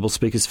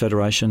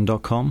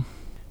 globalspeakersfederation.com,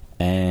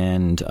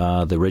 and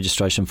the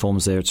registration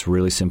form's there. It's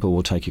really simple.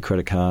 We'll take your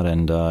credit card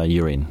and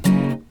you're in.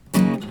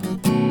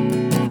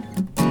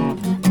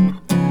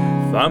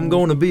 If I'm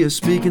going to be a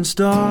speaking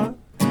star,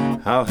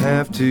 I'll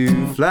have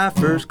to fly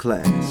first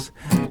class.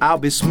 I'll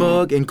be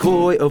smug and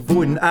coy,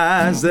 avoiding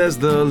eyes as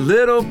the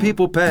little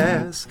people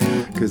pass.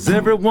 'Cause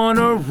everyone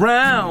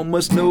around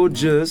must know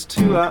just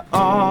who I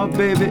are,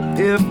 baby,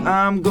 if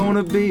I'm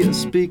gonna be a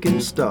speaking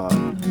star.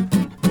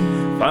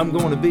 If I'm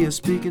gonna be a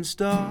speaking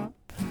star.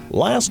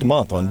 Last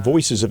month on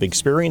Voices of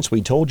Experience,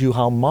 we told you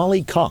how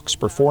Molly Cox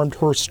performed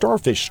her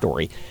starfish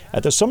story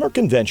at the summer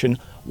convention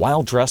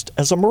while dressed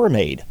as a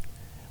mermaid.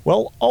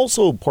 Well,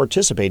 also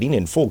participating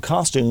in full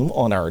costume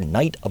on our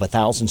Night of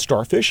 1,000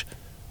 Starfish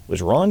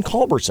was Ron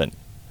Culbertson,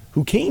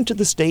 who came to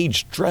the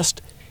stage dressed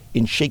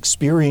in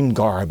Shakespearean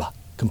garb,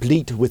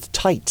 complete with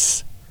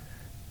tights.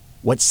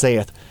 What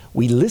sayeth,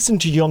 we listen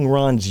to young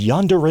Ron's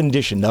yonder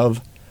rendition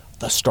of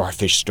The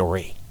Starfish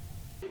Story.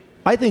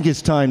 I think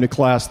it's time to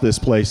class this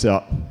place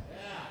up.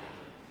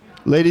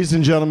 Ladies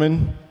and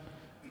gentlemen,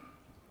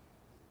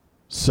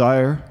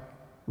 Sire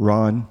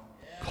Ron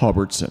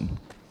Culbertson.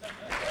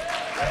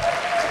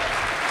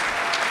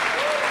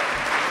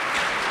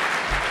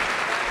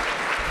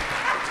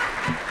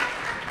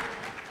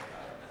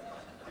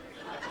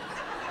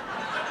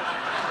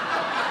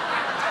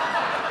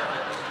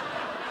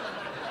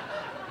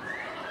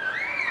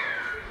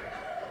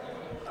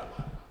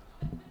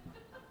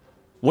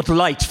 What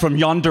light from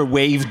yonder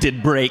wave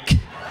did break?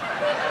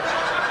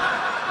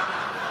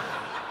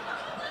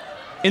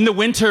 In the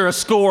winter, a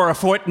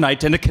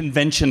fortnight, and a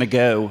convention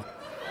ago.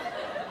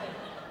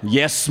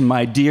 Yes,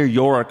 my dear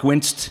Yorick,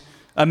 whilst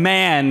a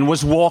man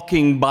was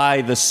walking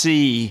by the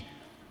sea.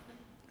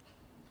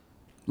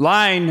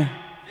 Line.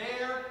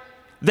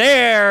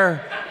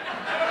 There.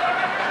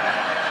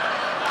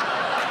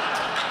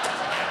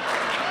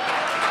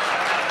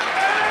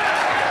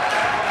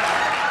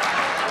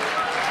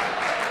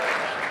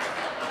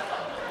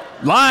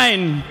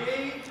 Line.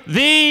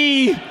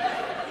 Thee.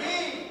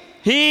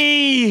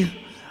 He.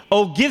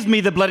 Oh, give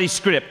me the bloody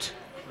script.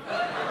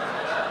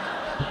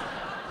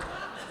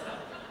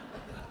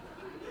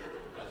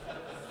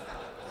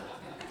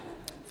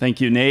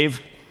 Thank you,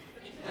 knave.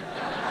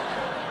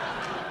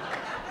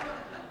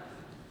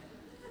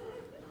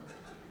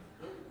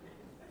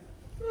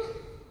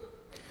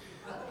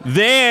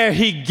 There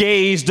he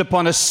gazed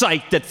upon a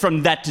sight that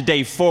from that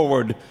day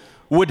forward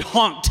would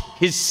haunt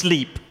his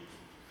sleep,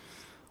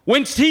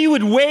 whence he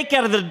would wake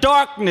out of the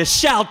darkness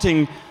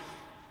shouting,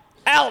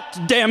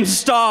 "Out, damn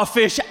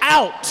starfish,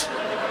 out!"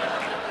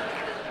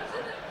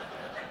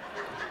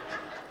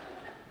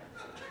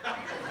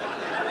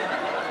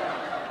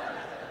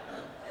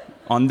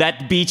 On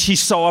that beach he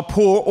saw a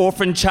poor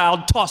orphan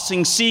child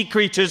tossing sea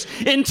creatures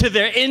into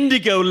their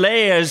indigo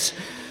lairs,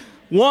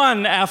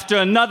 one after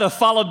another,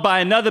 followed by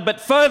another, but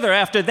further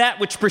after that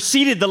which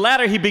preceded the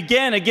latter he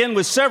began again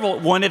with several,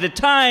 one at a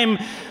time,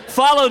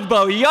 followed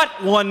by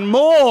yet one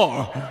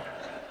more.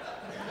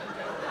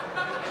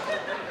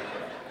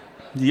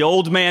 The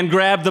old man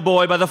grabbed the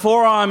boy by the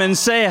forearm and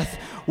saith,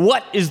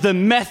 "What is the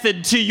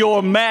method to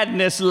your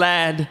madness,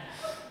 lad?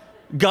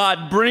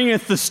 God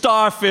bringeth the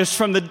starfish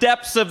from the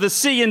depths of the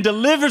sea and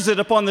delivers it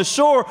upon the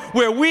shore,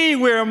 where we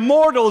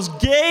mortals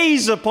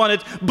gaze upon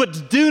it,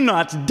 but do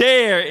not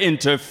dare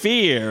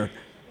interfere.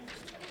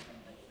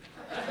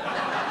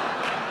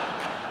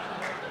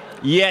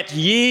 Yet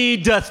ye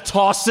doth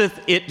tosseth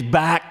it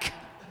back."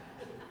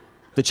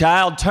 The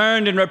child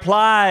turned and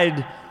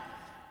replied,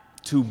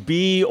 "To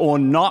be or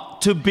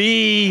not to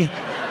be,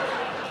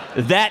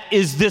 that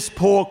is this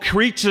poor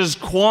creature's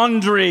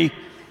quandary.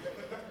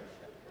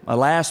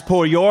 Alas,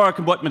 poor Yorick,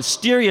 what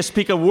mysterious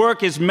peak of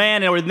work is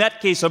man, or in that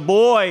case a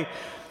boy,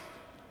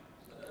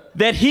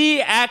 that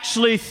he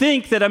actually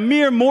think that a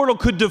mere mortal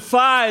could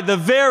defy the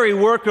very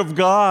work of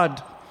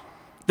God,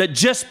 that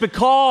just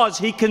because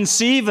he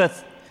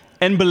conceiveth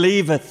and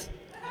believeth,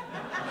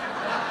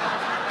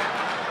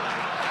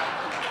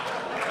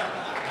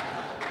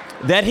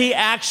 that he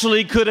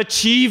actually could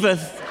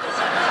achieveth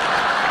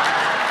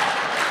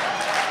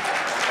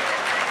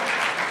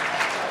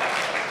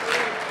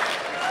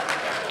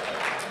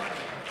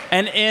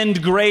an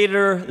end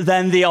greater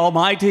than the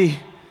Almighty,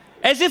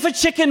 as if a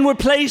chicken were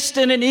placed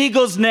in an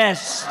eagle's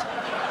nest.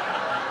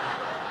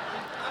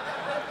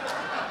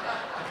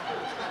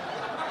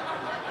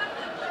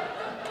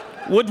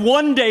 Would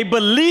one day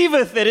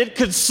believeth that it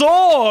could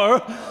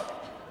soar,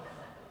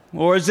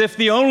 or as if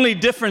the only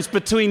difference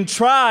between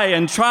try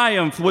and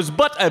triumph was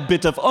but a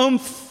bit of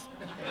oomph.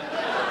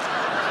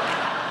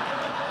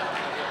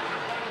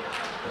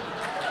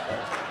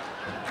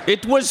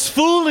 It was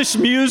foolish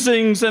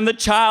musings, and the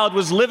child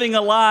was living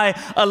a lie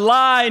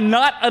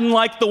not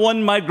unlike the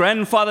one my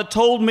grandfather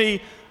told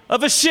me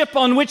of a ship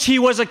on which he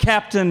was a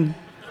captain.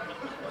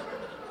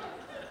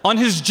 On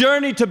his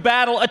journey to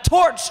battle, a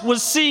torch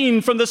was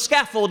seen from the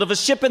scaffold of a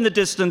ship in the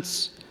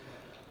distance.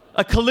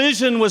 A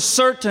collision was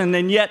certain,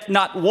 and yet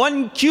not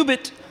one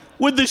cubit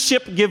would the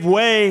ship give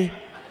way.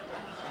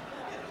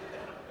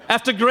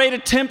 After great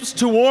attempts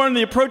to warn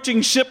the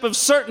approaching ship of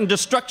certain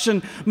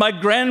destruction, my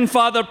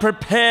grandfather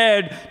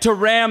prepared to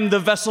ram the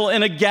vessel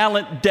in a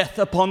gallant death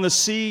upon the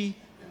sea.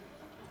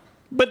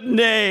 But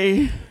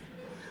nay,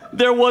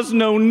 there was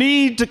no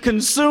need to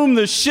consume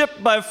the ship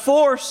by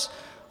force,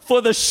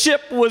 for the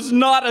ship was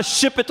not a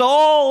ship at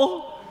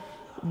all,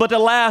 but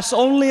alas,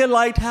 only a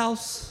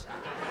lighthouse.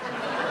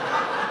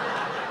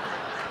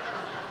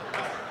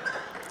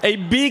 A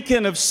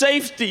beacon of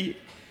safety,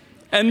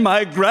 and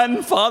my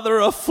grandfather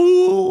a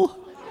fool.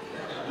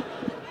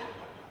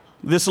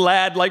 This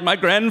lad, like my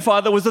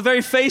grandfather, was the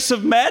very face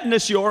of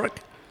madness,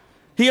 Yorick.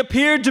 He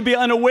appeared to be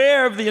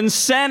unaware of the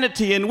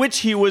insanity in which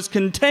he was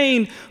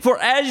contained,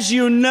 for as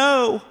you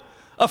know,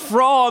 a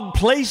frog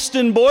placed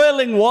in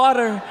boiling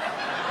water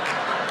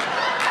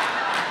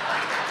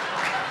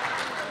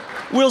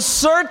will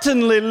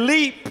certainly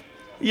leap,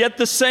 yet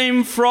the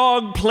same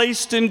frog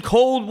placed in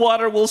cold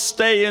water will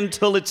stay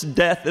until its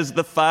death as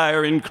the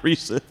fire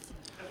increaseth.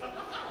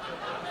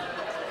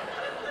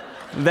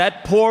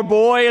 That poor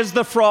boy, as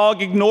the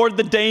frog, ignored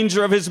the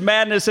danger of his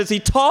madness as he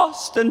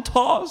tossed and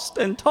tossed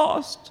and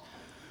tossed,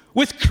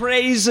 with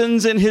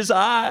craisins in his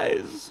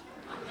eyes.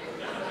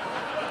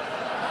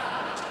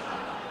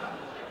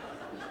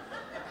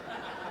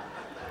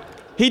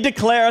 He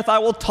declareth, I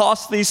will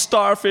toss these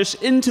starfish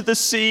into the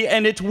sea,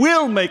 and it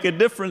will make a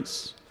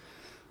difference.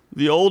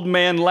 The old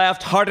man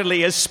laughed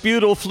heartily as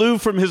sputum flew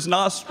from his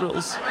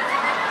nostrils.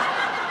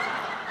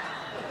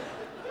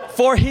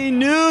 For he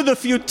knew the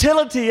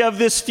futility of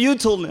this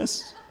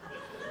futileness.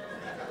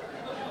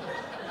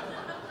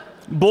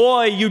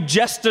 Boy, you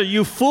jester,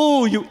 you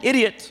fool, you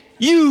idiot,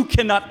 you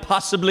cannot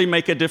possibly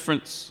make a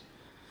difference.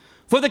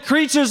 For the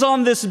creatures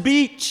on this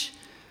beach,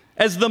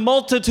 as the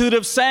multitude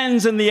of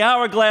sands in the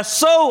hourglass,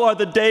 so are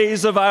the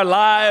days of our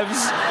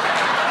lives.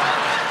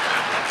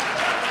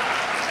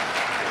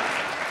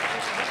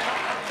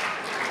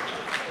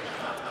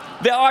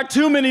 There are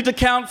too many to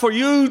count for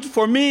you,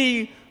 for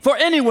me, for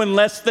anyone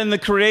less than the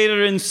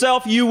Creator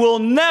himself. You will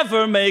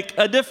never make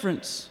a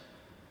difference.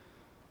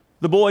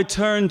 The boy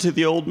turned to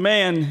the old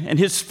man, and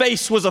his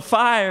face was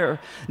afire,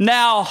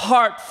 now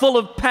heart full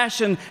of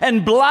passion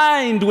and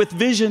blind with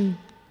vision.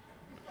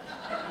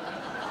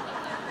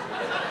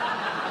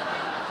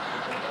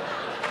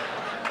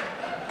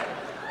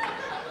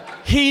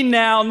 He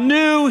now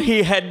knew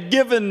he had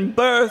given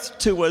birth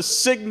to a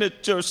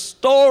signature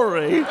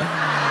story.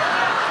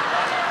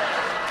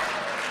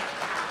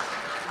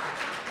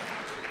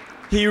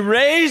 He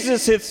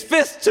raises his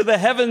fist to the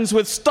heavens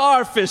with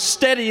starfish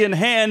steady in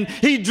hand.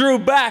 He drew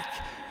back,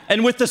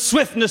 and with the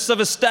swiftness of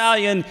a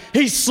stallion,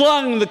 he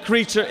slung the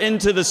creature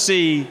into the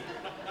sea.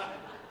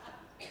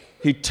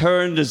 He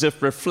turned as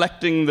if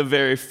reflecting the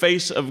very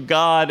face of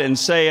God, and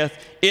saith,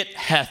 It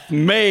hath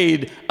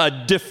made a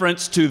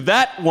difference to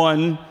that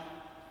one.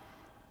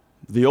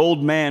 The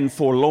old man,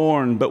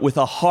 forlorn, but with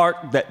a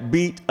heart that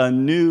beat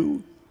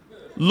anew,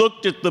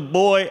 looked at the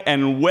boy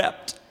and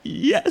wept.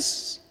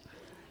 Yes.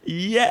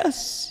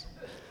 Yes,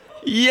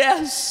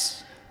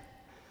 yes.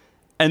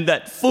 And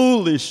that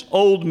foolish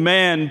old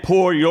man,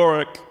 poor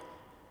Yorick,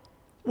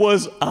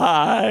 was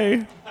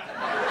I.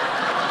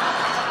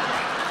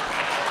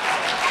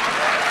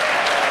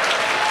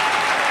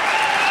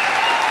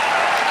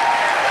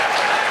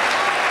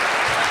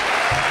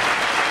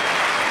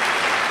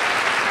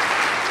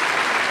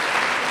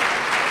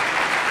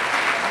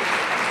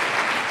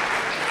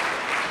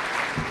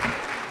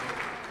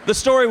 The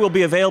story will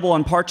be available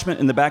on parchment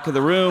in the back of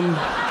the room.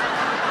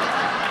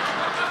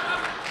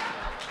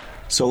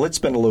 So let's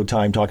spend a little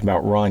time talking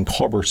about Ron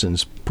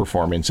Culberson's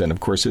performance. And,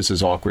 of course, this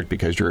is awkward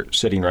because you're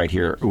sitting right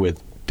here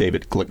with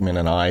David Glickman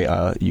and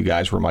I. You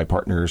guys were my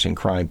partners in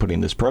crime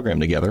putting this program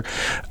together.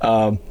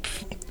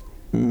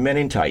 Men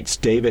in Tights.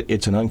 David,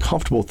 it's an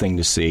uncomfortable thing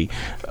to see.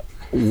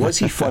 Was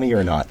he funny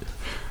or not?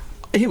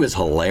 He was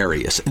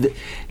hilarious.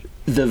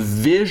 The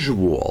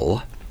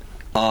visual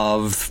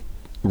of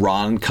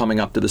Ron coming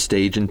up to the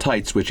stage in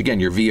tights, which,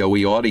 again, your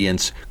VOE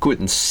audience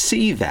couldn't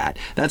see that.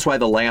 That's why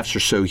the laughs are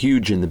so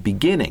huge in the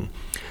beginning.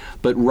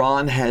 But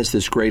Ron has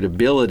this great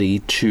ability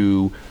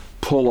to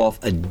pull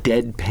off a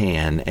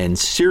deadpan and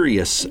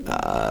serious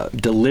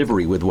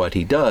delivery with what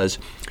he does.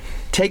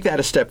 Take that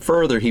a step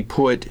further, he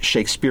put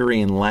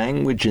Shakespearean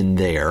language in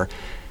there,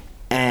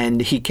 and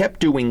he kept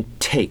doing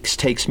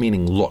takes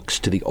meaning looks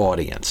to the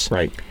audience.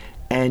 Right.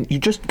 And you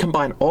just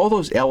combine all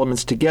those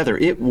elements together.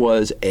 It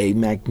was a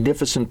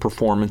magnificent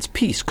performance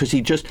piece because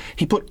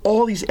he put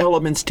all these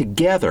elements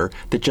together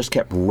that just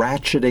kept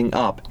ratcheting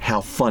up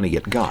how funny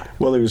it got.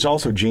 Well, it was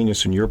also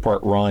genius on your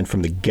part, Ron,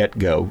 from the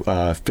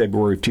get-go.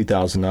 February of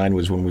 2009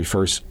 was when we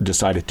first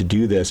decided to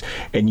do this,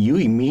 and you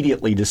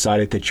immediately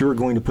decided that you were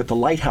going to put the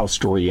Lighthouse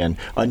story in,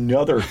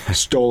 another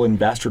stolen,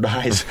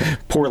 bastardized,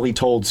 poorly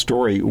told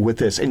story with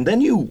this. And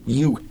then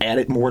you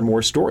added more and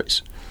more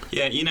stories.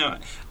 Yeah,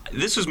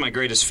 this was my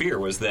greatest fear,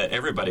 was that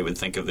everybody would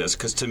think of this,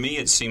 because to me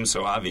it seems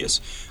so obvious.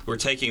 We're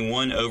taking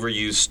one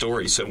overused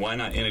story, so why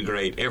not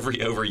integrate every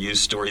overused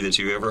story that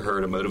you ever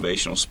heard a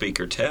motivational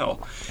speaker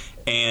tell?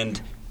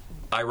 And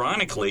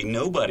ironically,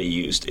 nobody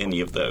used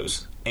any of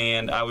those.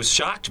 And I was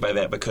shocked by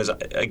that because,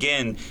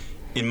 again,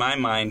 in my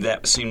mind,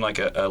 that seemed like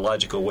a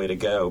logical way to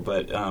go.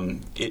 But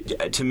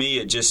to me,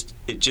 it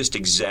just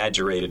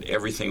exaggerated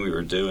everything we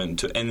were doing.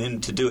 And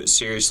then to do it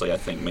seriously, I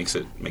think, makes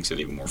it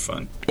even more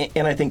fun.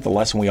 And I think the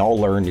lesson we all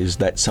learn is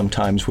that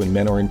sometimes when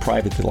men are in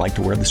private, they like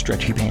to wear the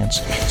stretchy pants.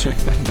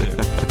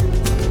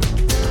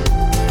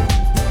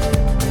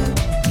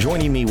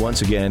 Joining me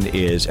once again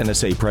is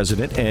NSA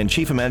President and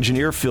Chief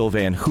Imagineer Phil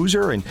Van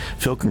Hooser. And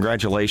Phil,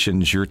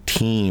 congratulations. Your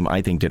team,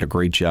 I think, did a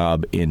great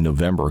job in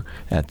November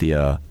at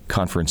the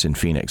conference in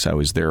Phoenix. I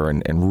was there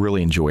and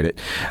really enjoyed it.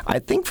 I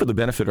think for the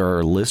benefit of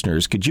our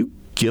listeners, could you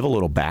give a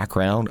little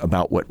background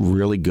about what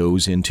really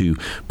goes into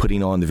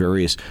putting on the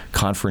various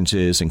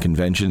conferences and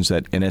conventions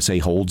that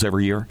NSA holds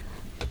every year?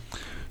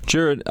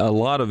 Jared, a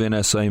lot of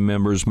NSA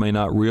members may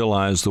not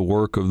realize the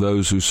work of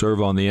those who serve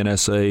on the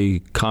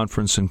NSA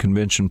conference and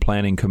convention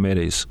planning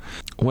committees.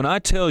 When I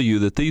tell you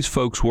that these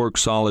folks work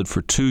solid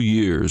for 2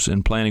 years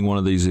in planning one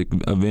of these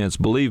events,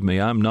 believe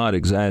me, I'm not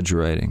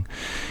exaggerating.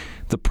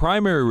 The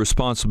primary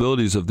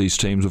responsibilities of these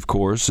teams, of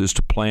course, is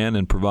to plan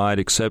and provide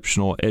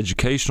exceptional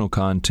educational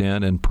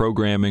content and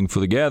programming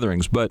for the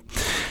gatherings. But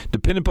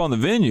depending upon the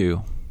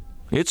venue,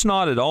 it's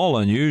not at all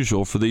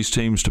unusual for these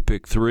teams to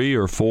pick 3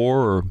 or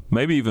 4 or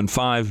maybe even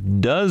 5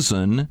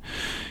 dozen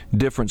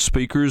different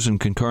speakers and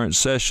concurrent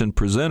session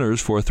presenters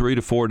for a 3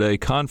 to 4 day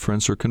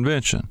conference or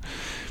convention.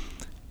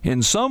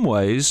 In some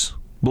ways,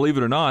 believe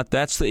it or not,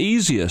 that's the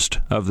easiest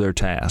of their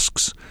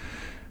tasks.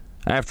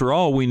 After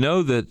all, we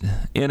know that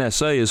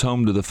NSA is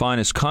home to the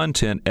finest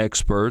content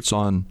experts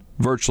on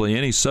virtually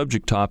any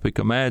subject topic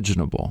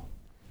imaginable.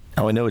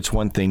 Now, I know it's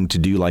one thing to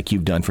do like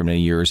you've done for many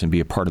years and be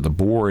a part of the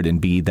board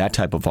and be that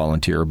type of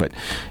volunteer, but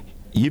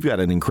you've got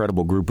an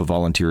incredible group of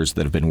volunteers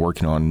that have been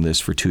working on this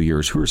for 2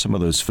 years. Who are some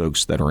of those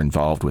folks that are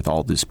involved with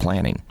all this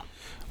planning?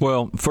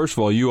 Well, first of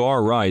all, you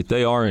are right.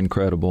 They are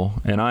incredible,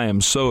 and I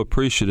am so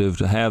appreciative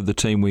to have the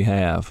team we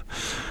have.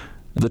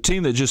 The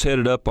team that just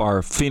headed up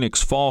our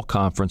Phoenix Fall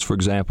Conference, for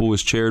example,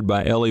 was chaired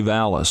by Ellie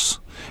Vallis,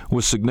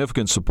 with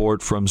significant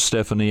support from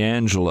Stephanie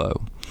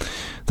Angelo.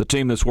 The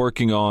team that's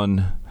working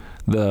on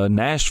the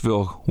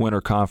Nashville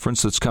Winter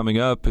Conference that's coming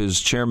up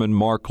is Chairman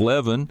Mark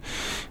Levin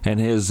and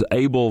his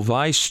able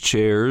vice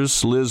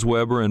chairs, Liz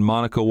Weber and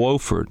Monica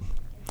Wofford.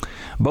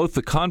 Both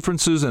the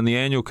conferences and the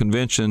annual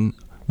convention,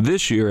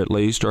 this year at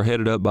least, are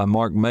headed up by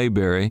Mark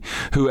Mayberry,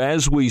 who,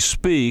 as we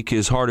speak,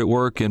 is hard at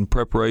work in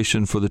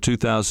preparation for the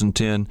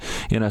 2010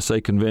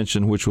 NSA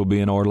convention, which will be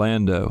in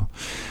Orlando.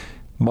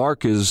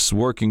 Mark is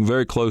working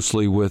very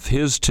closely with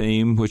his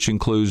team, which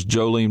includes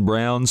Jolene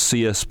Brown,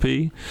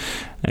 CSP,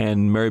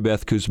 and Mary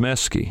Beth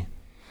Kuzmeski.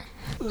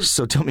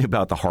 So tell me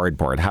about the hard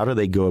part. How do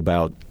they go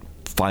about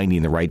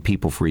finding the right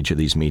people for each of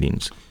these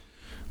meetings?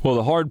 Well,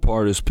 the hard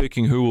part is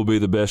picking who will be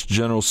the best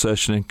general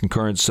session and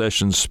concurrent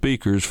session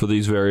speakers for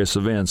these various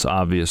events,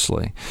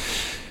 obviously.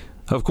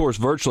 Of course,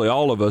 virtually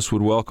all of us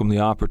would welcome the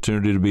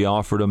opportunity to be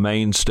offered a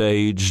main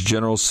stage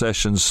general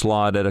session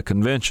slot at a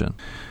convention.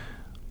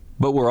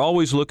 But we're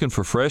always looking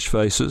for fresh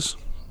faces,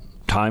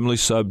 timely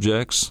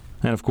subjects,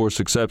 and, of course,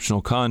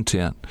 exceptional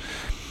content.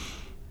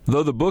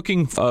 Though the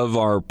booking of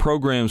our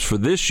programs for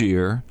this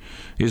year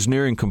is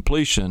nearing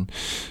completion,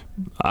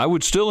 I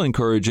would still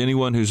encourage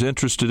anyone who's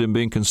interested in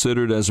being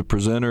considered as a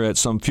presenter at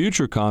some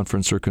future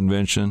conference or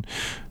convention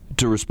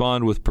to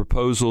respond with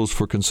proposals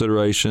for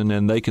consideration,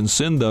 and they can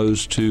send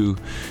those to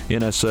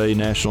NSA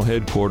National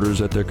Headquarters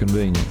at their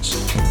convenience.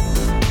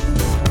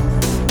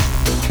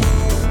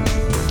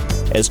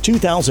 As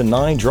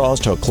 2009 draws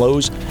to a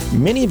close,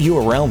 many of you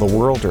around the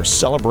world are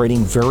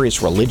celebrating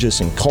various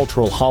religious and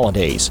cultural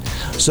holidays.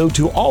 So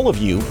to all of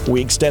you,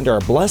 we extend our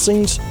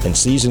blessings and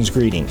season's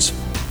greetings.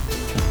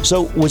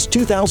 So was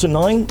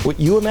 2009 what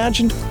you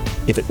imagined?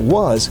 If it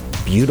was,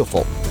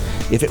 beautiful.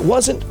 If it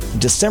wasn't,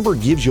 December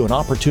gives you an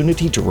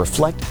opportunity to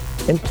reflect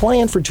and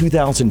plan for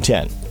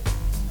 2010.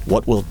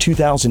 What will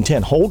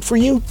 2010 hold for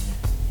you?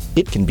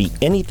 It can be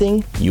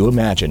anything you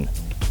imagine.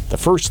 The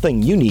first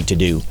thing you need to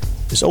do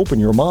is open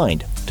your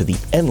mind to the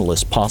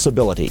endless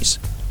possibilities.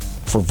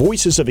 For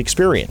Voices of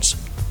Experience,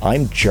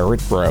 I'm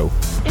Jarrett Bro.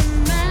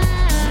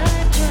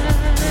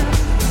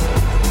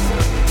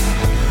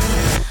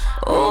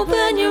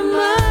 Open your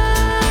mind.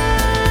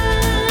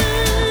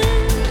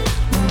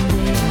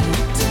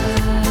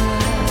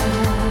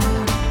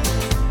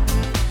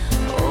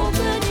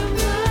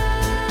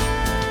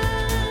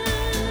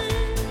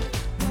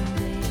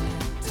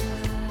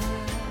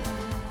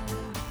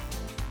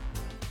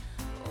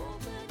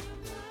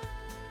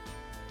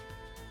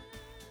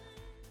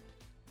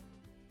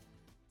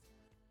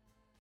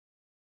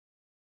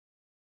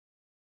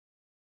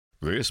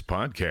 This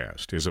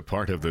podcast is a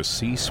part of the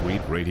C-Suite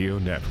Radio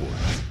Network.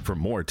 For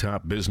more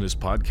top business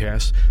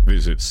podcasts,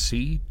 visit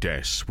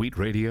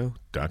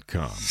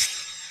c-suiteradio.com.